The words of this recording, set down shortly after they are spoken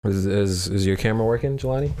Is your camera working,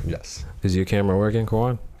 Jelani? Yes. Is your camera working,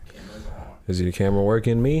 Kwan? Is your camera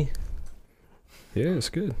working, me? Yeah, it's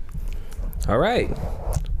good. All right.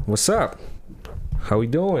 What's up? How we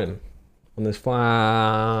doing on this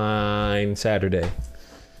fine Saturday?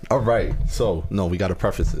 All right. So, no, we got to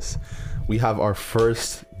preface this. We have our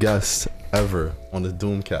first guest ever on the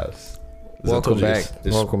Doomcast. Welcome back.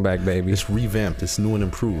 Welcome back, baby. It's revamped. It's new and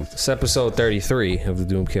improved. It's episode 33 of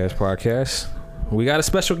the Doomcast podcast. We got a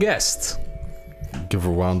special guest. Give a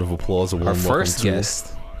round of applause. Our first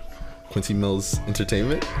guest. Quincy Mills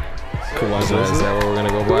Entertainment. Is that what we're gonna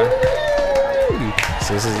go by?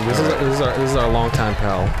 So this is our longtime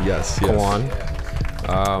pal. Yes. Kwan.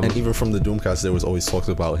 And even from the Doomcast, there was always talks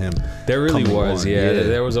about him. There really was, on. yeah.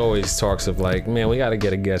 There was always talks of like, man, we got to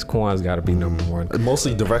get a guest. Kwan's got to be number one.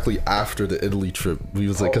 Mostly directly after the Italy trip, we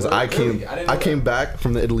was like, because I came back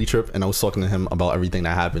from the Italy trip and I was talking to him about everything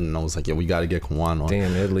that happened, and I was like, yeah, we got to get Kwan on.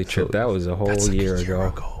 Damn, Italy trip. That was a whole year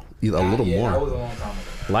ago. A little more. That was a long time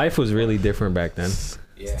ago. Life was really different back then.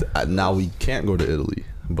 Yeah. Now we can't go to Italy,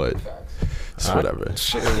 but it's whatever.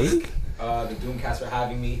 The Doomcast for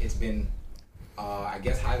having me. It's been, I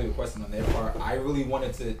guess, highly requested on their part. I really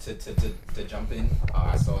wanted to jump in.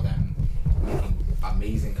 I saw them making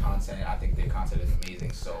amazing content. I think their content is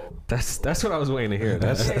amazing. So that's what I was waiting to hear.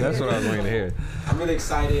 That's what I was waiting to hear. I'm really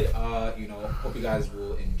excited. Hope you guys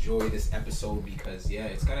will enjoy this episode because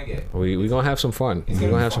it's gonna get. We gonna have some fun. We're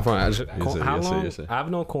gonna have some fun. How long? Yes, sir. I've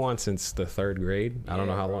known Kwan since the third grade. I don't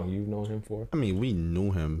know how long you've known him for. I mean, we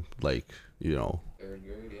knew him third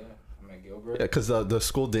grade, yeah. I'm at Gilbert. Yeah, because the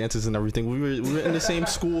school dances and everything. We were in the same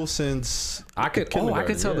school since. I could tell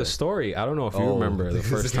the story. I don't know if you remember the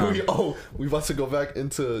first time. We about to go back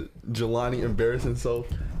into Jelani embarrassing himself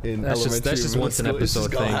in elementary. That's just once an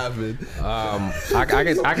episode thing.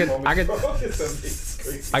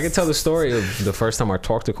 I could tell the story of the first time I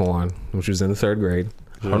talked to Kwan, which was in the third grade.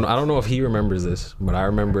 I don't know if he remembers this, but I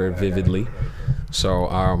remember it vividly. So,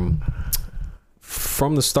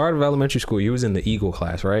 from the start of elementary school, he was in the Eagle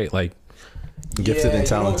class, right? Like, gifted and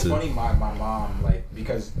talented. You know, it's funny, my mom,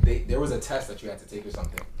 because there was a test that you had to take or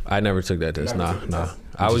something. I never took that test. Nah.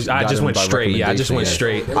 I just went straight. Yeah, I just went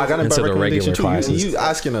straight I got into the regular classes. You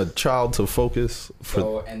asking a child to focus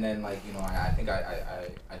for. And then I think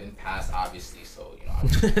I didn't pass, obviously. So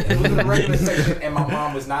it was in the regular section, and my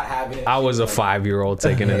mom was not having it. I was a 5-year-old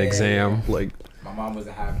taking an exam. Like, my mom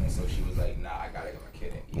wasn't having it, so she was like, "Nah, I gotta get my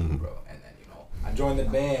kid in, bro." And then I joined the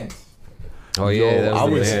band. Oh yeah, I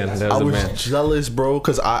was jealous, bro,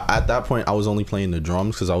 because at that point I was only playing the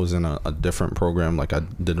drums because I was in a different program. Like, I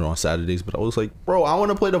did it on Saturdays, but I was like, bro, I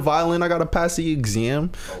want to play the violin. I gotta pass the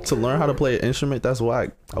exam to learn how to play an instrument. That's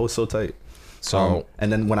whack. I was so tight. So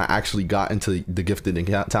and then when I actually got into the gifted and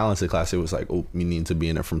talented class, it was like, oh, you need to be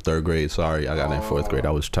in it from third grade. Sorry, I got in fourth grade.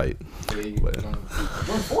 I was tight. You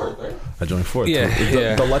joined fourth, right? I joined fourth.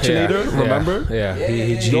 Yeah, the Luchinator, remember? Yeah,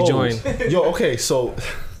 he joined. Okay, so.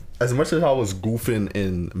 As much as I was goofing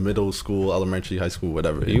in middle school, elementary, high school,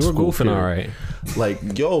 whatever. You were goofing all right.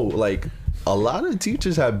 A lot of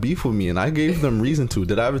teachers had beef with me, and I gave them reason to.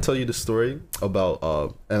 Did I ever tell you the story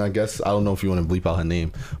about, and I guess, I don't know if you want to bleep out her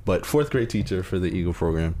name, but fourth grade teacher for the Eagle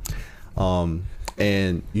program.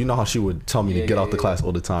 And you know how she would tell me to get out the class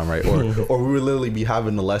all the time, right? Or we would literally be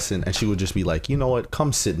having a lesson, and she would just be like, you know what,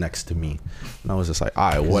 come sit next to me. And I was just like,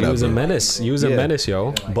 all right, whatever. You was a menace. You was a menace,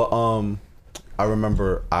 yo. But, I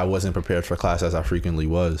remember I wasn't prepared for class, as I frequently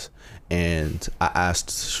was, and I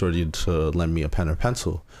asked Shorty to lend me a pen or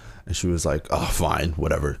pencil, and she was like, oh, fine,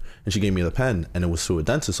 whatever. And she gave me the pen, and it was to a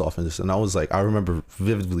dentist's office. And I was like, I remember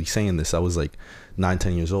vividly saying this. I was like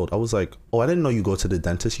 9-10 years old. I was like, oh, I didn't know you go to the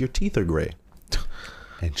dentist. Your teeth are gray.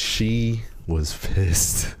 And she was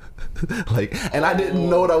pissed. And I didn't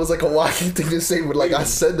know that was like a wacky thing to say, but I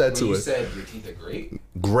said that to her. You said your teeth are gray?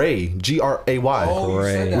 Gray, Gray. Oh,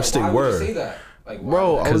 gray. Which they were. Say that?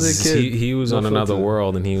 Bro, I was a kid. He was on another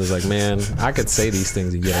world, and he was like, man, I could say these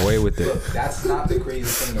things and get away with it. Look, that's not the crazy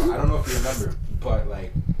thing, though. I don't know if you remember, but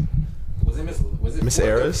was it Miss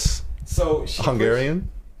Eris? So she Hungarian?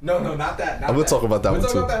 No, not that. We'll talk about that one too.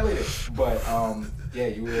 We'll talk about that later. But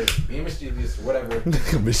you were being mischievous, whatever.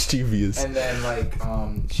 Mischievous. And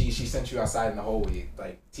then she sent you outside in the hallway.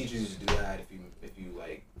 Teachers used to do that if you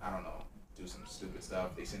I don't know, do some stupid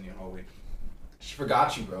stuff. They send you in the hallway. She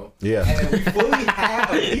forgot you, bro. Yeah. And then we fully had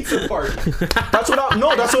a pizza party. That's what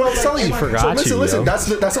I'm telling you. Forgot listen.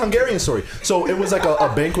 That's a Hungarian story. So it was like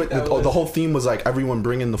a banquet. The whole theme was like everyone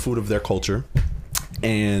bringing the food of their culture.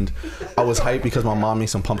 And I was hyped because my mom made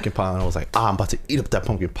some pumpkin pie, and I was like, I'm about to eat up that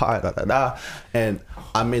pumpkin pie, da da da. And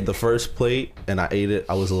I made the first plate, and I ate it.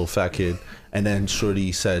 I was a little fat kid. And then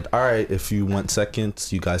Shorty said, all right, if you want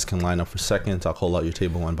seconds, you guys can line up for seconds. I'll call out your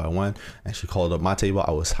table one by one. And she called up my table.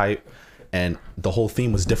 I was hyped. And the whole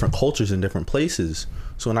theme was different cultures in different places.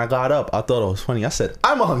 So when I got up, I thought it was funny. I said,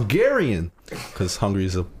 I'm a Hungarian, because Hungary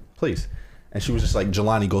is a place. And she was just like,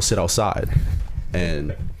 Jelani, go sit outside.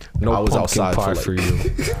 And No I was pumpkin outside pie for, for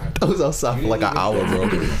like, you. I was outside for like an hour,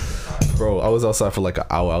 bro. Bro, I was outside for like an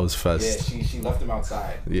hour. I was Yeah, fest. she left him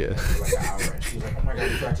outside. Yeah. For like an hour. And she was like, oh my god,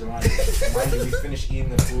 we forgot Jelani. Mind you, we finished eating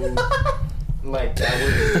the food. Like,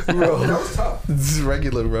 that was tough. This is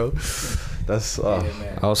regular, bro. That's Yeah,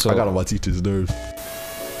 man. Also, I got on my teacher's nerves.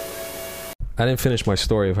 I didn't finish my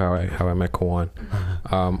story of how I met Kawan.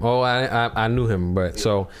 I knew him, but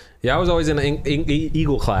so yeah, I was always in the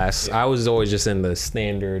Eagle class. I was always just in the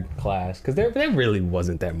standard class because there really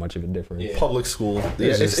wasn't that much of a difference. Yeah. Public school. Yeah,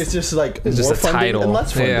 It's it's just like It's just more a funding title. and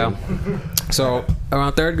less funding. Yeah. So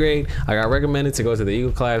around third grade, I got recommended to go to the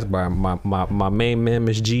Eagle class by my main man,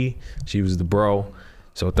 Miss G. She was the bro.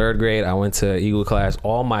 So third grade, I went to Eagle class.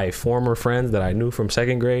 All my former friends that I knew from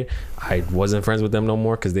second grade, I wasn't friends with them no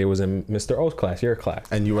more because they was in Mr. O's class, your class.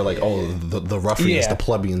 And you were like, oh, the ruffians, Yeah. the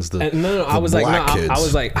plebeians, the And no, I the was like, black no, kids. I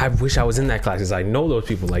was like, I wish I was in that class because I know those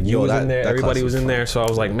people. Like you Yo, was that- in there, that everybody class was was in there. So I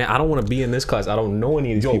was like, man, I don't want to be in this class. I don't know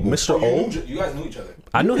any of these Yo, people. Mr. O. You guys knew each other.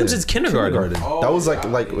 I knew him Yeah. since kindergarten. Oh, That was like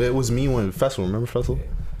God. it was me when Festival. Remember Festival?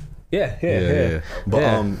 Yeah. But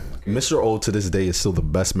Yeah. Mr. O to this day is still the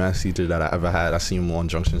best math teacher that I ever had. I see him on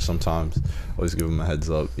Junction sometimes. Always give him a heads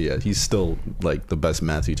up. Yeah, he's still like the best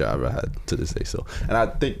math teacher I ever had to this day still. And I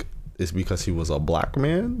think it's because he was a black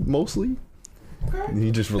man mostly. Okay.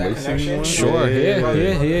 He just That relates to connection? me. Sure. Yeah.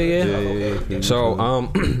 Okay. So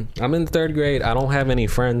I'm in third grade. I don't have any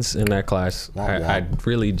friends in that class. Wow, I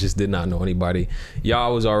really just did not know anybody.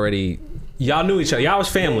 Y'all knew each other. Y'all was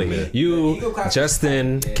family. The You, Eagle class was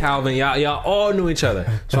Justin, tight. Yeah. Calvin, y'all all knew each other.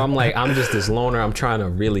 So I'm like, I'm just this loner. I'm trying to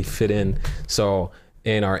really fit in. So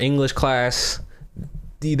in our English class,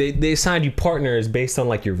 they assigned you partners based on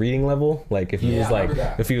like your reading level. Like if you Yeah, was I like remember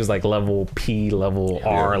that. if you was like level P, level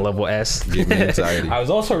R, level S. Gave me anxiety. I was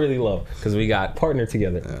also really low because we got partnered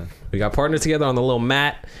together. Yeah. We got partnered together on the little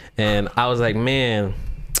mat, and I was like, man,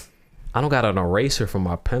 I don't got an eraser for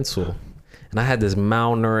my pencil. And I had this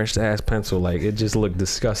malnourished ass pencil, like it just looked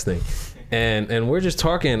disgusting. And we're just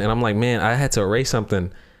talking, and I'm like, man, I had to erase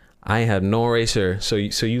something. I had no eraser. So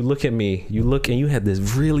you look at me, you look, and you had this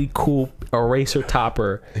really cool eraser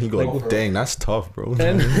topper. He go, Like, dang, that's tough, bro.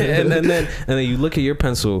 and then you look at your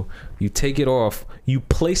pencil, you take it off, you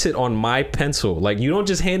place it on my pencil. Like you don't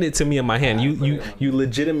just hand it to me in my hand. You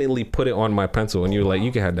legitimately put it on my pencil, and you're like,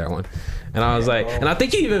 you can have that one. And I was like, and I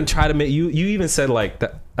think you even tried to make you even said like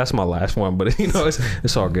that's my last one, but you know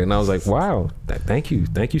it's all good. And I was like, wow, thank you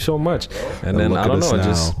so much. And then I don't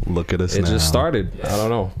know, Look at us it now. just started. I don't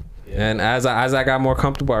know. And as I got more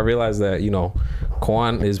comfortable, I realized that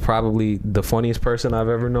Quan is probably the funniest person I've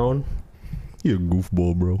ever known. You're a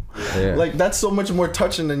goofball, bro. Yeah. Like that's so much more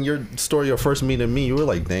touching than your story of first meeting me. You were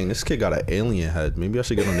like, dang, this kid got an alien head. Maybe I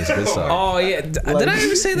should get on his good side. Oh yeah, did Like, I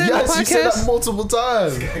ever say that yes, in the you said that podcast? multiple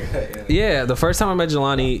times. Yeah, the first time I met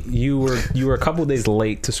Jelani, you were a couple days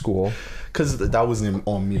late to school. Cause that wasn't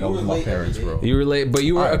on me. That You was were my late parents, every day. bro. You were late, but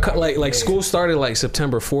you were Alright. like school started like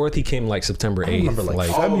September 4th. He came like September 8th. I remember like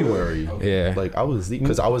February. Yeah. Like I was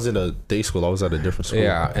because I was in a day school. I was at a different school.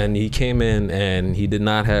 Yeah, and he came in and he did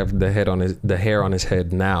not have the hair on his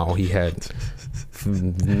head. Now he had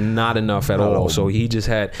not enough at all. So he just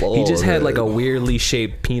had like a weirdly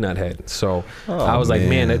shaped peanut head. So I was like,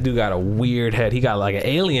 man, that dude got a weird head. He got like an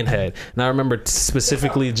alien head. And I remember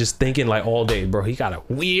specifically just thinking like all day, bro, he got a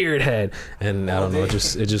weird head. And I don't know, it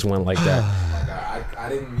just went like that. Oh my God, I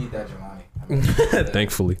didn't meet that Jelani.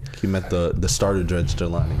 Thankfully. He met the starter dreads,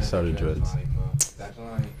 Jelani. Starter dreads. That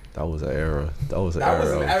Jelani. That was an era. That was an That was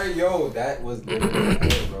era. an era, yo. That was literally an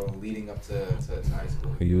era, bro. Leading up to high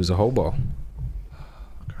school. He was a hobo.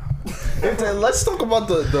 Let's talk about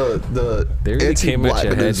the They really came at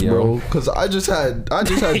your head, anti-blackness, yo. bro. Because I just had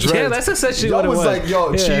dreads. Yeah, that's essentially Y'all what it was. like,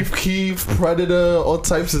 yo, Yeah. Chief Keef, Predator, all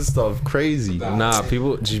types of stuff. Crazy. Nah,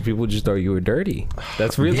 people just thought you were dirty.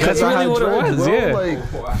 That's really Because I had what dreads, it was. bro. Yeah.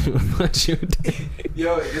 Like, But you did.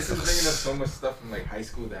 Yo, this is bringing up so much stuff from like high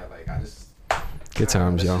school that like I just. Good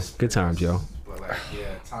times, yo. It's just- Good times, yo. But like,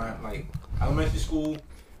 yeah, time like elementary school, it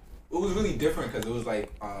was really different because it was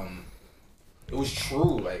like it was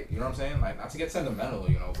true, like you know what I'm saying, like not to get sentimental,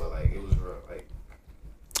 but like it was real, like.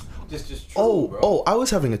 just true, Oh, bro. I was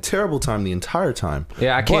having a terrible time the entire time.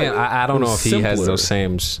 Yeah, I can't. But I don't it know was if he has simpler. those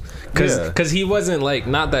same, Yeah. because he wasn't like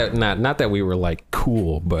not that we were like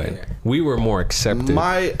cool, but Yeah. we were more accepted.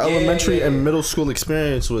 My elementary yeah. and middle school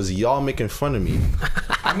experience was y'all making fun of me.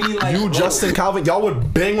 I mean, like, You, bro, Justin, Calvin, y'all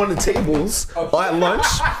would bang on the tables at lunch,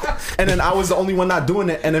 and then I was the only one not doing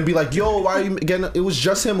it, and then be like, "Yo, why are you getting?" It was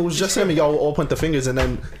just him. It was just him, and y'all would all point the fingers, and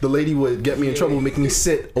then the lady would get me in trouble, make me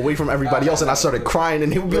sit away from everybody else, and I started crying,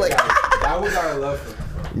 and he would be like, that was our love for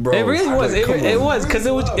him, bro. "Bro, It really was. like, come It on." was because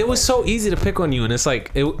it was so easy to pick on you, and it's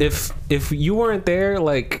like if you weren't there,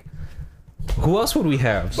 like who else would we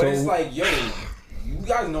have? But it's like, yo, you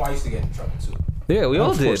guys know I used to get in trouble too. yeah, we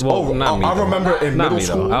all Of did. course. Well, Oh, not me. I though. remember in Not middle me,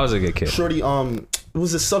 though. school, I was a good kid. Shorty, it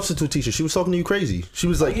was a substitute teacher. She was talking to you crazy. She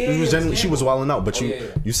was like, yeah, it was yeah, genuinely, she was yeah. wilding out, but Oh, you yeah.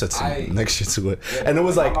 you said some I- next shit to it, Yeah, and it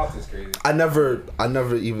was my like, mouth is crazy. I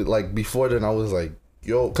never even like before then. I was like,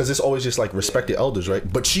 yo, because it's always just like respect your elders, right?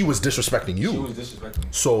 But she was disrespecting you. She was disrespecting me.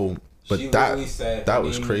 So, but She that literally said, that "Her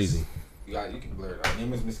was name crazy. is- you can blur it. Her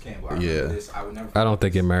name is Miss Campbell. I Yeah. remember this. I would never. I don't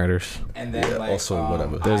think it matters. And then Yeah, like also,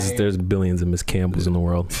 whatever. There's billions of Miss Campbells in the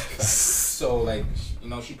world. So like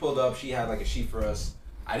she pulled up. She had like a sheet for us.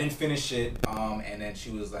 I didn't finish it. And then she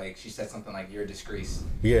was like, she said something like, "You're a disgrace."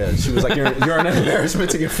 Yeah, she was like, you're an embarrassment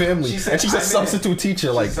to your family, She said, and she's a "I'm an- substitute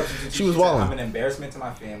teacher. Like, She's a substitute she was teacher. wilding. I'm an embarrassment to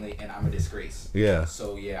my family, and I'm a disgrace. Yeah,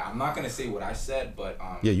 So yeah, I'm not gonna say what I said, but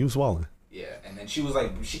yeah, you was wilding. yeah. And then she was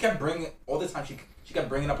like, she kept bringing all the time. She kept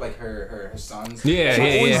bringing up like her sons. Yeah,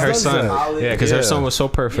 She always her does son. that. Yeah, because her Yeah. son was so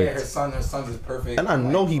Yeah, perfect. her son's is perfect. And I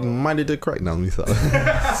I'm know like, he bro. might have did correct now. Let me thought.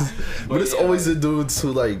 But it's yeah, always like- the dudes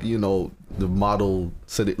who like the model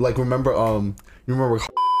said it. Like remember you remember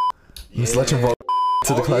Miss Yeah. Lechenbach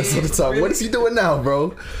to the Oh, class yeah, all the time. really? What is he doing now,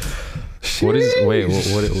 bro? What is what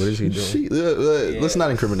is he doing? She, let's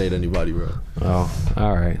not incriminate anybody, bro. Oh,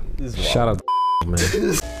 all right. This is Shout out, man.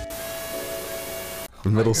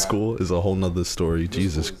 Middle school is a whole nother story.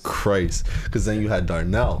 Jesus school is- Christ. Because then you had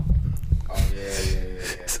Darnell. Oh yeah.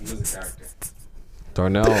 He was a character.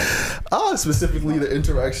 Darnell. Specifically the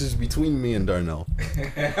interactions between me and Darnell.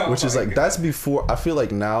 Which is like, that's before, I feel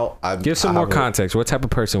like now Give some more context. What type of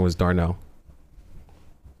person was Darnell?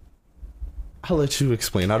 I'll let you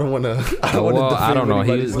explain. I don't want to. Well, I don't know.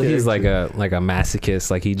 He's like a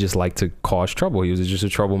masochist. Like he just liked to cause trouble. He was just a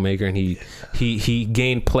troublemaker, and he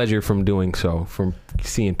gained pleasure from doing so, from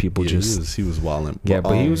seeing people just. he was wilding. Yeah,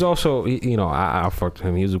 but he was also, I fucked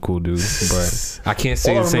him. He was a cool dude, but I can't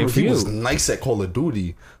say the same for he you was nice at Call of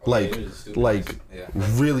Duty, like he was stupid. Yeah.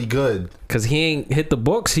 really good. because he ain't hit the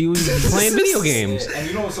books. He was playing video games. Yeah, and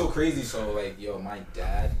you know what's so crazy? So like, yo, my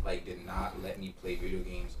dad like did not let me play video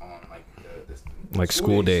games on like the Like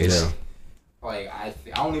school days. Yeah. Like I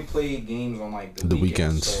only played games on like the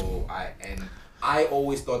weekends. So I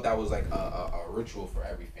always thought that was like a ritual for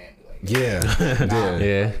every family. Like Yeah, nah,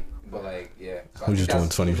 Yeah. like, but like yeah. So I We're think just doing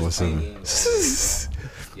that's- he was 24/7. just playing games all day, so,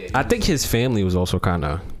 yeah, I think his family was also kind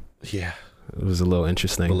of, yeah. it was a little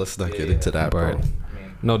interesting. But let's not get Yeah. into that, But bro. I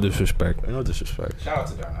mean, no disrespect. No disrespect. shout out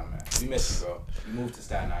to Darnell, man. We miss you, bro. You moved to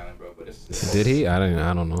Staten Island, bro. But it's Did he? I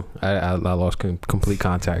don't know. I lost complete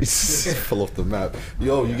contact. Fell off the map.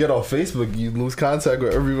 Yo, you get on Facebook, you lose contact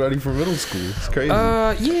with everybody from middle school. It's crazy.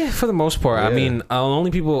 Yeah, for the most part. I Yeah. mean, only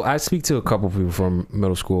people I speak to a couple people from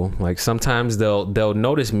middle school. Like sometimes they'll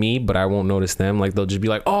notice me, but I won't notice them. Like they'll just be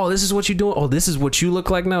like, "Oh, this is what you doing. Oh, this is what you look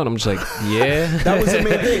like now." And I'm just like, "Yeah." That was the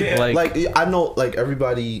main thing. Like- like I know, like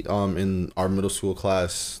everybody in our middle school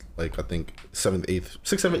class, like I think 7th, 8th,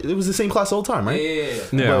 6th, 7th, it was the same class all the time, right? yeah.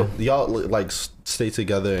 Yeah. But y'all like stayed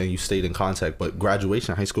together and you stayed in contact. But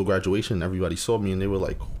graduation, high school graduation, everybody saw me and they were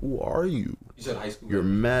like, "Who are you? You said high school. You're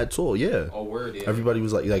mad tall." Yeah. Oh, word. Yeah. Everybody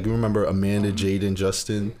was like you remember Amanda, Jaden,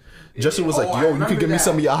 Justin. Justin was Oh, like, I "Yo, you remember could give me that.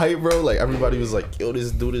 some of your height, bro." Like everybody was like, "Yo,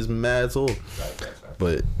 this dude is mad tall." Right.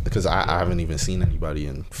 But because I haven't even seen anybody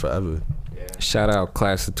in forever. Yeah. Shout out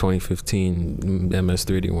class of 2015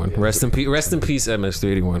 MS3D1. Rest in peace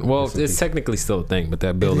MS3D1. Well, Rest in it's peace. technically still a thing, but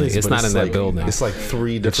that building, It is, it's but not in that like, building. It's like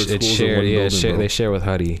 3 different It's schools shared. in one Yeah, building, bro. they share with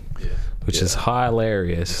Huddy, Yeah. which is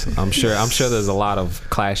hilarious. I'm sure there's a lot of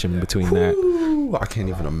clashing between that. Ooh, I can't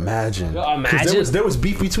even imagine. Yo, 'Cause imagine. there was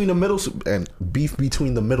beef between the middle and beef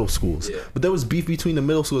between the middle schools, Yeah. but there was beef between the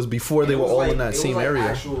middle schools before they It were was all like- in that it same was like area.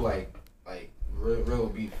 Actual like real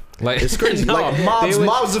beef. Like It's crazy. no, like they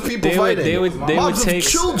mobs of people they would- fighting. they would mobs of take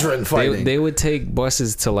children fighting. They would take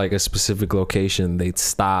buses to like a specific location. They'd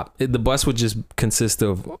stop. The bus would just consist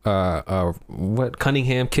of what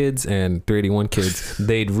Cunningham kids and 381 kids.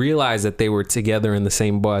 They'd realize that they were together in the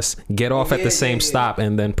same bus, get off at the same stop,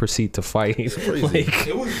 and then proceed to fight. crazy. Like,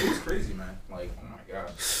 It was crazy, man. Like, oh my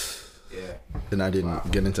god. Yeah. and I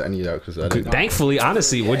didn't get into any of that because I didn't. Thankfully,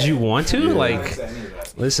 honestly, would you want to? Yeah, Like, I didn't say any of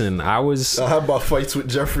that. listen, I was. I have my fights with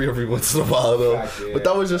Jeffrey every once in a while though, Fact, yeah. but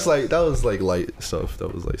that was just like light stuff.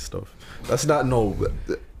 That was light stuff. That's not no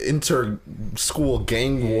inter-school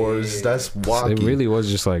gang wars. That's wacky. It really was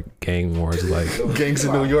just like gang wars. Like, Gangs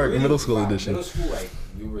in New York, middle school edition. Middle school, like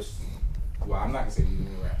we were. Well, I'm not gonna say we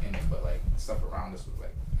were in it, but like stuff around us was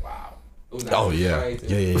like, wow. It was Oh actually yeah, fights.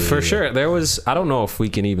 yeah. for sure, there was. I don't know if we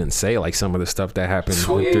can even say like some of the stuff that happened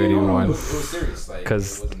Oh, with yeah, no, 3D1. it was serious. Like,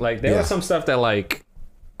 Because it wasn't- like there Yeah. was some stuff that like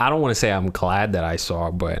I don't want to say I'm glad that I saw,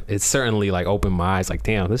 but it certainly like opened my eyes. Like,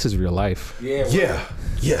 damn, this is real life. yeah,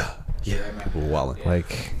 Yeah, man. people wilding.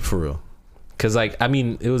 Like, For real. because like I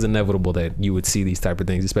mean, it was inevitable that you would see these type of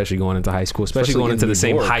things, especially going into high school, especially going in into the New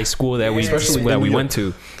same York. high school that we Especially that in we New went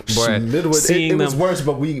to. But Midwood, seeing it them, was worse,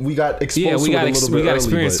 but we got exposed yeah, we to got it a little bit we got early,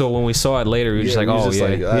 experience. but- So when we saw it later, we were just like, we was oh just yeah,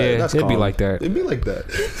 like, yeah, that's it'd be calm. like that. It'd be like that.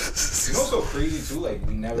 You know what's so crazy too? Like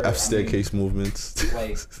we never. F staircase movements.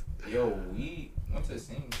 Like, yo, we went to the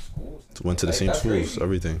same schools. Went to the Like, same that's schools, crazy.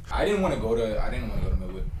 everything. I didn't want to go to. I didn't want to go to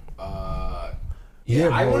Midwood. Yeah,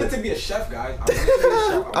 I bro. wanted to be a chef, guys. I wanted to be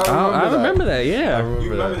a chef. I remember that. Yeah. You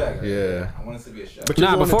remember that? Guys? Yeah. I wanted to be a chef. But you're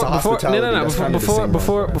Nah, going before into before hospitality, no that's kind of the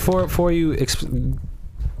same before you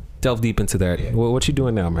delve deep into that. Yeah. What you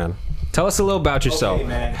doing now, man? Tell us a little about yourself. Okay,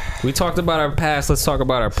 man. We talked about our past. Let's talk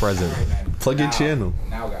about our present. Alright, man. Plug your Now- channel.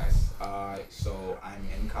 Now, guys. So I'm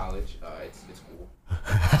in college. It's cool.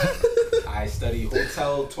 I study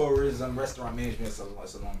hotel, tourism, restaurant management. It's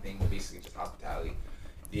a long thing, but basically just hospitality,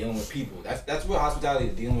 dealing with people. That's what hospitality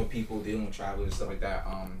is: dealing with people, dealing with travelers, stuff like that.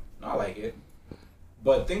 I like it.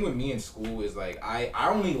 But the thing with me in school is like I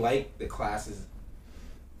only like the classes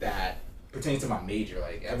that pertain to my major.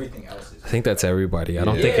 Like everything else is. I think that's everybody. I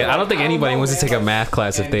don't Yeah. think Yeah, I don't think I don't anybody know, wants to man, take a like- math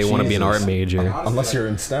class if and they want to be an art Jesus. major. Like, honestly, Unless like, you're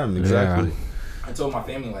in STEM, exactly. I told my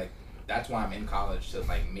family like that's why I'm in college to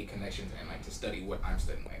like make connections and like to study what I'm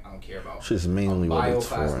studying. Like I don't care about Which is mainly what bio it's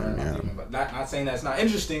for, class or yeah. anything, but not saying that's not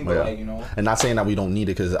interesting, but Yeah. like you know. And not saying that we don't need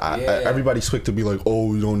it, because Yeah. everybody's quick to be like, oh,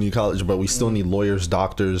 we don't need college, but we still need lawyers,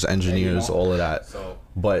 doctors, engineers, know. all of that. So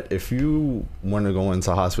But if you want to go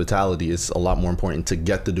into hospitality, it's a lot more important to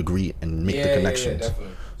get the degree and make the connections. Yeah,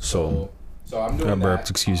 definitely. So- So I'm doing I that. burped,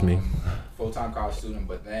 excuse me. Full-time college student,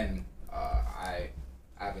 but then I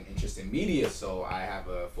have an interest in media, so I have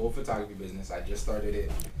a full photography business. I just started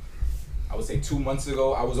it. I would say 2 months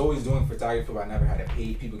ago. I was always doing photography, but I never had a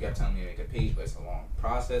page. People kept telling me to make a page, but it's a long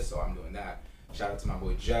process, so I'm doing that. Shout out to my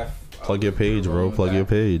boy Jeff. Plug your page, we're bro. rolling Plug with your that.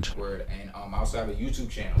 page. Word. And I also have a YouTube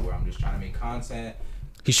channel where I'm just trying to make content.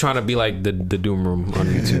 He's trying to be like the Doom Room on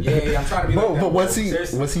YouTube. Yeah, I'm trying to be like that. But was bro. he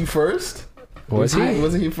Seriously. first? Was he?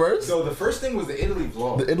 Wasn't he first? So the first thing was the Italy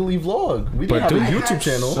vlog. The Italy vlog. We But didn't have a Doom- YouTube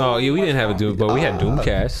channel. Oh yeah, we didn't have a Doom, but we had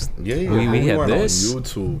Doomcast. Yeah, we had weren't on this.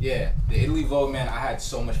 YouTube. Yeah, the Italy vlog, man. I had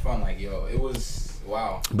so much fun. Like, yo, it was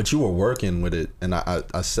wow. But you were working with it, and I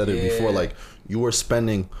said it before. Yeah. Like you were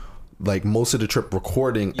spending like most of the trip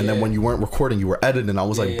recording, and then Yeah. when you weren't recording, you were editing. I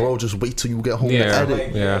was Yeah, like, yeah. bro, just wait till you get home Yeah. to edit.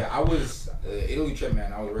 Like, Yeah. I was Italy trip,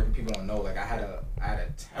 man. I was working. People don't know. Like, I had a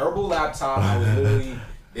terrible laptop. I was literally.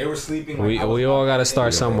 They were sleeping. Like, I was We all on got to my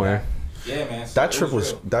start thing. somewhere. Yeah, man. So That it trip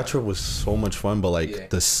was real. so much fun, but like Yeah.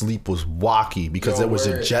 the sleep was wacky because Yo, there was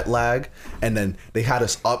a word. jet lag, and then they had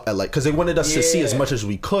us up at like because they wanted us to see as Yeah. much as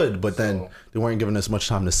we could, but then So- they weren't giving us much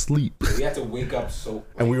time to sleep. We had to wake up so.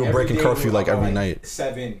 And we were every breaking day curfew, we were like, up at, every night.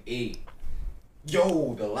 7, 8.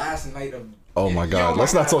 Yo, the last night of. Oh my Yo, god, my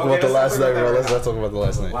let's not God. talk Okay, about the let's last not night, talk bro. about Let's that not talk about the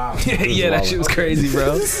last night. Wow. Yeah, that shit was crazy, bro.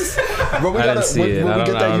 Bro, we I gotta didn't see it. when I we don't-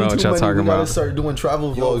 get I that don't know what YouTube y'all money, talking we gotta about. start doing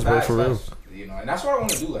travel Yo, vlogs, bro, facts, for real. facts. You know, and that's what I want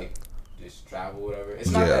to do, like just travel, whatever. It's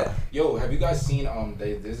not Yeah. that. Yo, have you guys seen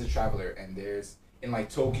there's a traveler and there's in like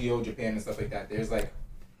Tokyo, Japan, and stuff like that. There's like,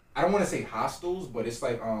 I don't want to say hostels, but it's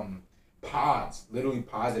like pods, literally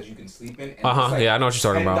pods that you can sleep in. And it's like Yeah, I know what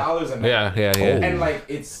you're talking about. $10 a night. Yeah. And like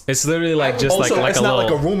it's It's literally like just Also, like it's a not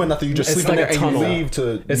little. like a room or nothing. You just It's sleep in like there a and you tunnel. leave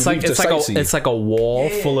to. It's you like leave to sightsee. it's like a wall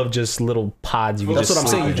Yeah. full of just little pods. You can That's just what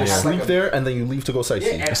I'm saying. You sleep just in. Like sleep a- there and then you leave to go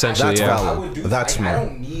sightsee. and Essentially, That's yeah. valid. I would do, That's I smart.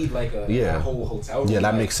 don't need like a Yeah. whole hotel room. Yeah, that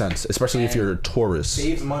like, makes sense, especially if you're a tourist.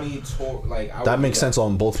 saves money. Like I That would makes do sense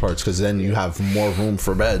on both parts because then you have more room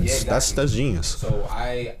for beds. Yeah, exactly. That's genius. So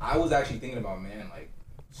I was actually thinking about, man, like,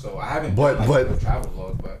 so I haven't But- done like, but- no travel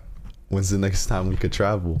vlogs, but When's the next time we could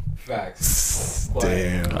travel? facts. But,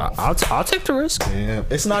 Damn. I'll take the risk. Damn.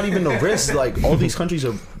 It's not even a risk. Like all these countries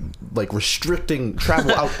are like restricting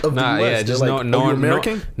travel out of Nah, the US. yeah, They're just like, knowing you're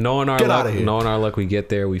American? knowing our Get luck, outta here. knowing our luck, we get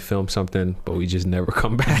there, we film something, but we just never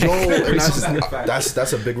come back. Yo, and That's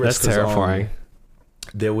that's a big risk. That's 'cause, terrifying.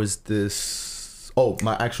 There was this. Oh,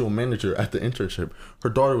 my actual manager at the internship. Her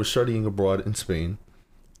daughter was studying abroad in Spain,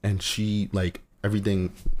 and she like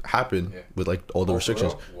everything happened with like all the Oh, for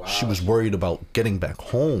restrictions, real? Wow. she was worried about getting back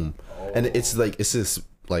home. And it's like it's this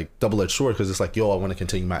like double-edged sword because it's like, yo, I want to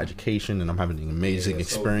continue my education and I'm having an amazing Yeah,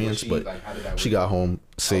 so experience, was she, but like, how did that she work? got home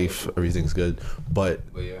safe, everything's good. But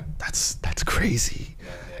yeah. that's crazy.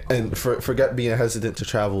 Yeah. And forget being hesitant to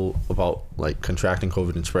travel about like contracting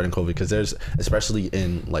COVID and spreading COVID, because there's, especially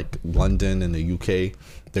in like London and the UK,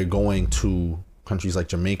 they're going to countries like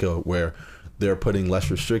Jamaica where they're putting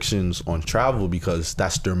less restrictions on travel because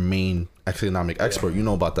that's their main economic export. You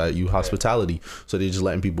know about that, hospitality. So they're just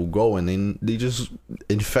letting people go, and then they just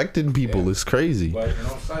infecting people. It's crazy. But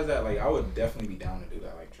besides that, like I would definitely be down to do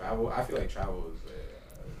that. Like travel, I feel like travel is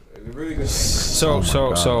a really good thing.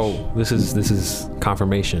 So this is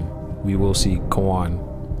confirmation. We will see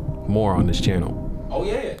Kawan more on this channel. Oh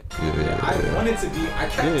yeah. I wanted to be. I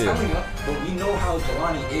kept telling you, but we know how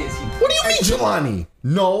Jelani is. What do you mean, Jelani?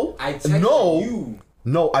 No, I texted no. you.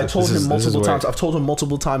 No, I told This him is multiple where- times. I've told him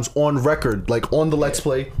multiple times on record, like on the Let's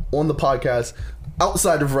Play, on the podcast,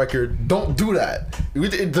 outside of record. Don't do that.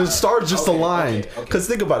 The stars just Okay, aligned. okay. Because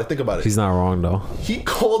think about it. He's not wrong though. He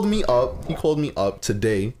called me up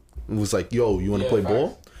today and was like, yo, you want to play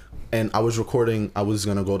ball? And I was recording. I was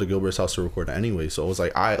going to go to Gilbert's house to record it anyway. So I was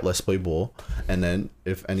like, all right, let's play ball. And then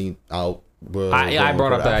if any, I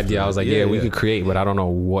brought up the idea. I was like, yeah, we could create, but I don't know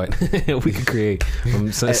what we could create.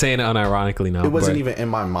 I'm saying it unironically now. It wasn't even in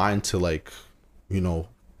my mind to like,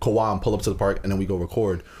 Kawan pull up to the park and then we go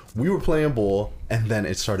record. We were playing ball and then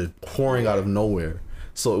it started pouring out of nowhere.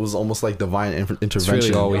 So it was almost like divine intervention. It's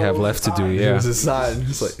really all we have left to do. It Yeah. was a sign.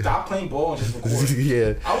 It's like, Stop playing ball and just record.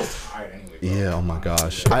 yeah. I was tired anyway. Bro. Yeah. Oh my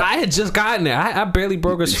gosh. I had just gotten there. I barely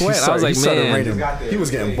broke a sweat. I was like, man. Raining. He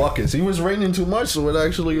was getting buckets. He was raining too much, so it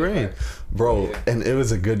actually rained, bro. Yeah. And it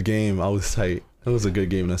was a good game. I was tight. It was a good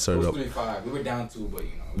game that It started was up. 3-5. We were down 2, but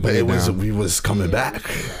But it was down. we was coming back.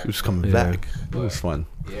 It was coming back. It was fun.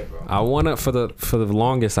 Yeah, bro. I wanted for the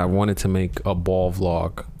longest. I wanted to make a ball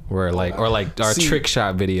vlog where like our See- trick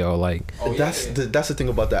shot video. Like Oh, yeah, That's yeah. that's the thing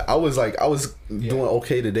about that. I was doing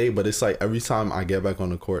okay today, but it's like every time I get back on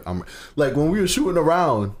the court, I'm like when we were shooting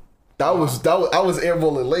around. That was I was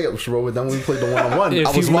airballing layups, bro. But then when we played the 1-on-1, If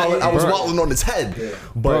I was you- bro. waddling on his head.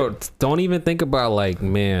 But bro, don't even think about like,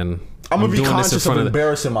 man. I'm gonna be doing this in conscious of front of the-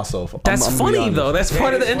 embarrassing myself. That's I'm gonna be funny honest. though. That's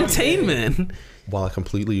part of the it's funny, entertainment. While I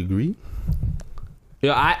completely agree,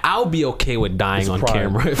 Yeah, I'll be okay with dying on pride.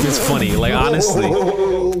 camera if it's funny. Like honestly,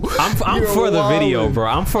 I'm You're for the video, wildin'. bro.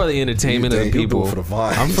 I'm for the entertainment of the He'll do it people. for the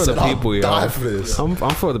vibes. I'm for He the said, "I'll people, yo. die for this." I'm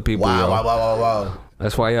for the people, wow, yo. wow.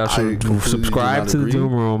 That's why y'all I should completely subscribe do to not the agree.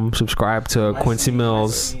 Doom Room. Subscribe to Quincy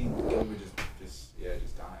Mills.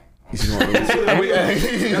 Just dying.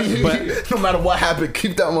 But no matter what happened,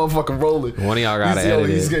 keep that motherfucker rolling. One of y'all gotta Yo,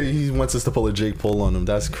 edit it. he wants us to pull a Jake Paul on him.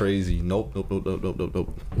 That's crazy. Nope.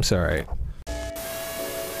 It's all right.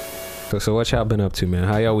 So what y'all been up to, man?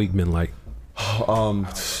 How y'all week been like?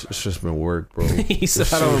 It's just been work, bro. He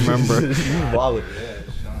said, I don't remember. Wallet.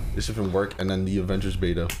 It's just been work and then the Avengers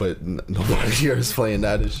beta, but nobody here is playing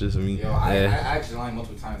that. It's just me. Yo, I Yeah. asked Jelani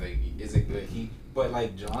multiple times, like, is it good? But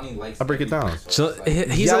like Jelani likes. I break it down. So it's like-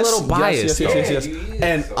 he's a little biased. Yes. Yeah, he is,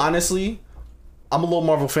 And so- honestly, I'm a little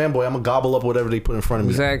Marvel fanboy. I'm gonna gobble up whatever they put in front of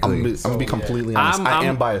me. Exactly. I'm gonna be So, completely yeah. honest. I I'm-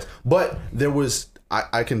 am biased, but there was.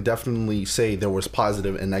 I can definitely say there was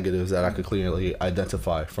positive and negatives that I could clearly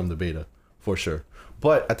identify from the beta, for sure.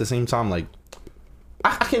 But at the same time, like,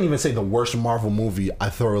 I can't even say the worst Marvel movie I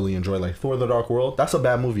thoroughly enjoy. Like Thor: The Dark World, that's a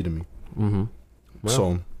bad movie to me. Mm-hmm.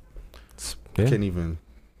 So Yeah. can't even.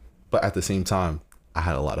 But at the same time, I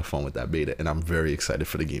had a lot of fun with that beta, and I'm very excited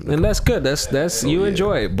for the game. And that's good. That's you yeah.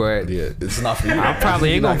 enjoy it, but Yeah, it's not for you. I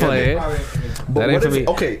probably ain't You're gonna not play it. But That ain't what for if me. it,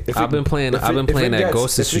 okay, if I've been playing that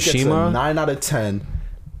Ghost of if it gets a Tsushima. 9 out of 10.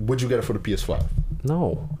 Would you get it for the PS5?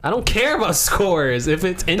 No, I don't care about scores. If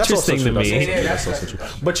it's That's also interesting to true, that's me, also true, Yeah, that's that's also true.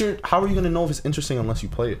 true. But how are you gonna know if it's interesting unless you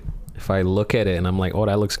play it? if I look at it and I'm like, oh,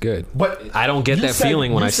 that looks good, But I don't get you that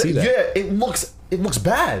feeling when you I see that. Yeah, it looks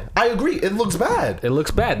bad. I agree, it looks bad. It looks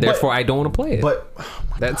bad. Therefore, I don't want to play it. But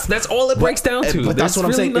that's all it breaks down to. But that's There's what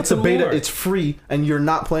I'm really saying. It's a nothing beta. more. It's free, and you're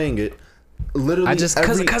not playing it. Literally, I just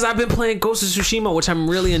because I've been playing Ghost of Tsushima, which I'm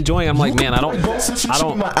really enjoying. I'm like, man, I don't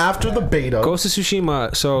after the beta. Ghost of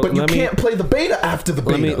Tsushima. So But you let me can't play the beta after the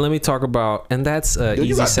beta. let me talk about, and that's you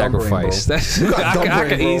easy got dumb brain, sacrifice. bro. That's You got dumb I brain,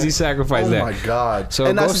 can bro. easy sacrifice that. Oh my god! So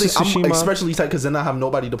and that's Ghost the of thing. I'm Tsushima- especially tight because then I have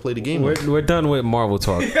nobody to play the game with. We're done with Marvel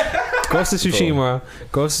talk. Ghost of Tsushima.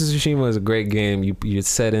 Ghost of Tsushima is a great game. You're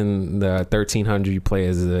set in the 1300. You play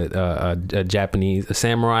as a Japanese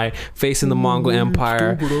samurai facing the Mongol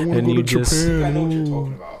Empire, stupid. I wanna and go you to just Japan. I know what you're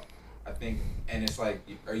talking about. I think, and it's like,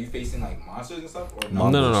 are you facing like monsters and stuff or No,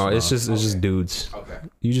 no? no. It's just Okay. dudes. Okay.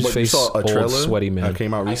 You just What, face saw a trailer old sweaty men. that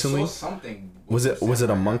came out recently? I saw something. Was it a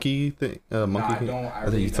Samurai monkey thing? Monkey I thing? don't- I I think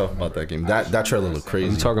really you don't talked about that remember. game. I That just trailer remember looked Samurai.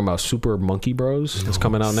 crazy. You talking about Super Monkey Bros? It's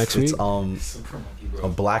coming out next week. It's Super Monkey a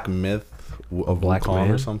Bros. black myth of black Wukong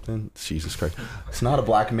man? or something. Jesus Christ. It's not a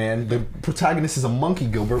black man. The protagonist is a monkey,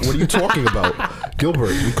 Gilbert. What are you talking about? Gilbert,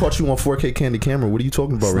 we caught you on 4K Candy camera. What are you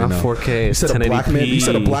talking about It's right not now? 4K. You It's said a black man. You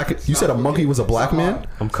said a 1080p. black. You said a monkey was a black man.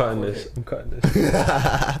 I'm cutting this.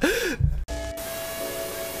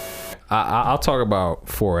 I'll talk about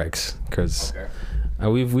Forex because Okay.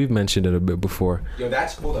 we've mentioned it a bit before. Yo,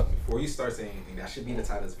 that's hold up. Before you start saying anything, that should be the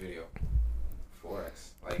title of this video. Forex.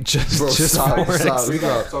 Like, Just Bro, stop, Forex. stop. we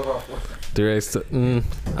gotta talk about Forex.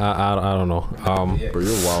 3x. I don't know. Yeah. Bro,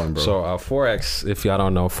 you're wilding, bro. So Forex, if y'all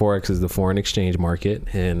don't know, Forex is the foreign exchange market,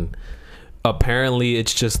 and apparently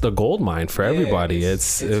it's just a gold mine for Yeah, everybody.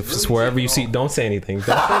 it's It's really wherever you taking see. off. Don't say anything.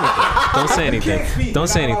 Don't say anything. can't speak. Don't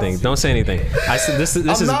say You're not allowed anything. to Don't say anything. I said this is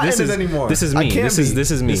I'm not in it anymore. This is I me. can't This is be.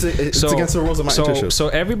 this is me. It's against the rules of my internship. So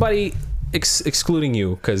everybody. Excluding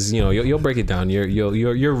you, because you know you'll break it down.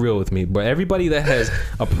 You're real with me. But everybody that has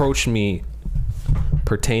approached me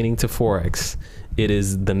pertaining to Forex, it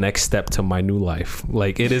is the next step to my new life.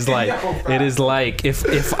 Like it is like it is like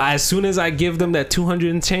if I, as soon as I give them that 200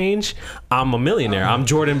 and change, I'm a millionaire. I'm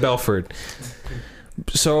Jordan Belfort.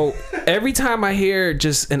 So every time I hear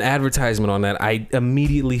just an advertisement on that, I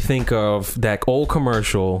immediately think of that old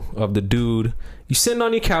commercial of the dude. You sitting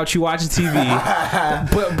on your couch, you watching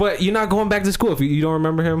TV, but you're not going back to school. If you don't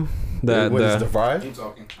remember him, What is the Keep vibe?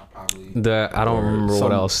 talking. I'll probably. I don't remember what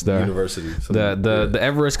Some else. university. The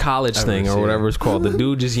Everest College thing Everest, or yeah. whatever it's called. The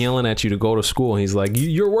dude just yelling at you to go to school. And he's like,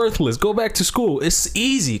 "You're worthless. Go back to school. It's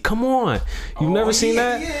easy. Come on." You've never seen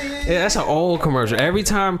that? Yeah, that's an old commercial. Every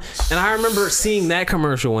time, and I remember seeing that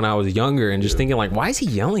commercial when I was younger and just thinking like, "Why is he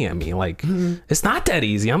yelling at me? Like, it's not that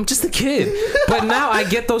easy. I'm just a kid." But now I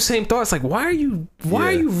get those same thoughts. Like, why are you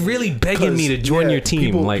really begging me to join your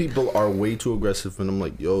team? People are way too aggressive, and I'm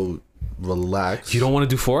like, yo, relax. You don't want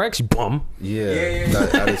to do Forex, you bum. Yeah.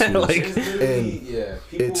 That attitude. Like- It's literally, And yeah.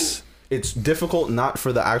 People, it's difficult not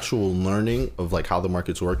for the actual learning of like how the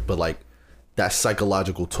markets work, but like that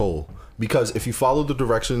psychological toll. Because if you follow the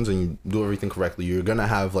directions and you do everything correctly, you're gonna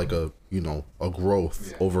have like a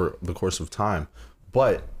growth over the course of time.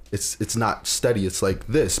 But it's not steady. It's like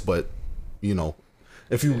this, but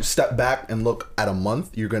if you step back and look at a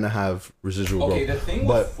month, you're gonna have residual okay, growth. the thing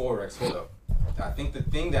but with Forex, hold up. I think the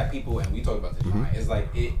thing that people, and we talk about this, is like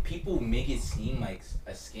people make it seem like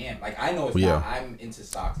a scam. Like I know it's not. I'm into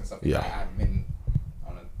stocks and stuff like that. I've been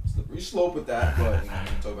on a slippery slope with that, but we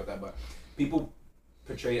can talk about that. But people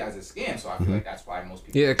portray it as a scam, so I feel like that's why most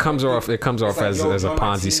people. Yeah, it comes off It's as like, yo, as a join my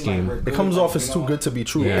Ponzi team, scheme. like, we're it good, comes like, off as too good to be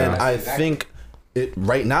true, Yeah. and I Exactly. think it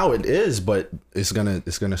right now it is, but it's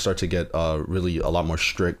gonna start to get really a lot more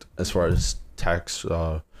strict as far as tax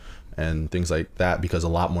and things like that, because a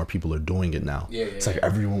lot more people are doing it now. It's like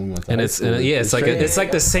everyone we went to And high it's school with it's like trading. it's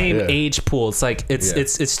like the same Yeah. age pool. It's like Yeah.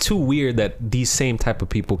 it's too weird that these same type of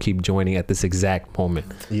people keep joining at this exact moment.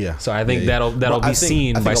 Yeah. So I think Yeah, yeah. that'll But I be think-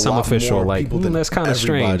 seen I think by a some lot official more like people than that's kind of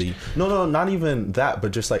strange. everybody- No, not even that,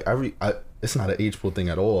 but just like it's not an age pool thing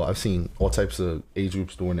at all. I've seen all types of age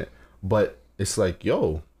groups doing it, but it's like,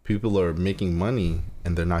 yo, people are making money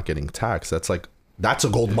and they're not getting taxed. That's a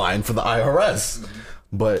gold mine for the IRS.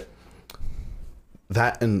 But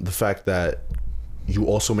that and the fact that you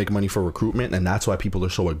also make money for recruitment, and that's why people are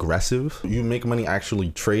so aggressive. You make money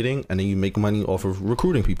actually trading, and then you make money off of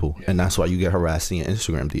recruiting people, and that's why you get harassed in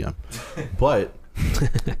Instagram DM. But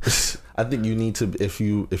I think you need to, if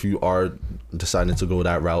you are deciding to go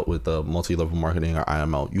that route with the multi-level marketing or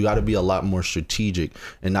IML, you got to be a lot more strategic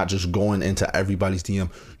and not just going into everybody's DM.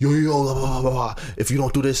 Yo, blah, blah, blah, blah. If you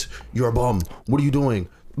don't do this, you're a bum. What are you doing?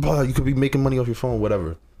 Blah, you could be making money off your phone,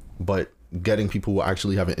 whatever. But getting people who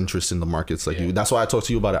actually have an interest in the markets like you. That's why I talk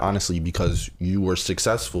to you about it honestly, because you were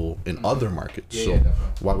successful in other markets. Yeah, so definitely.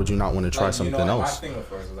 why would you not want to try something else? My thing with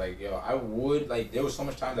first was like, yo, I would like. There was so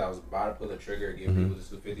much time that I was about to pull the trigger, give people the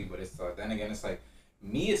 250, but it's then again, it's like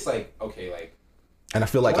me. It's like okay, like. And I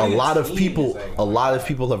feel like joining a lot a of team people, is like, a oh my lot of God.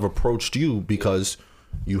 people have approached you because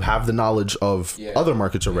you have the knowledge of Yeah. other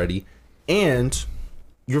markets already, and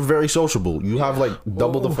you're very sociable. You have like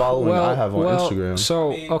double the following I have on Instagram.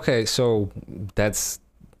 So okay, so that's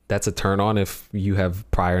a turn on if you have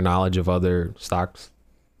prior knowledge of other stocks.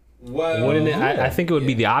 Well, Wouldn't it? I think it would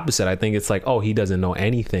be the opposite. I think it's like, oh, he doesn't know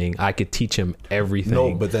anything. I could teach him everything.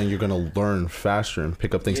 No, but then you're gonna learn faster and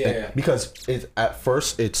pick up things. Yeah. Because at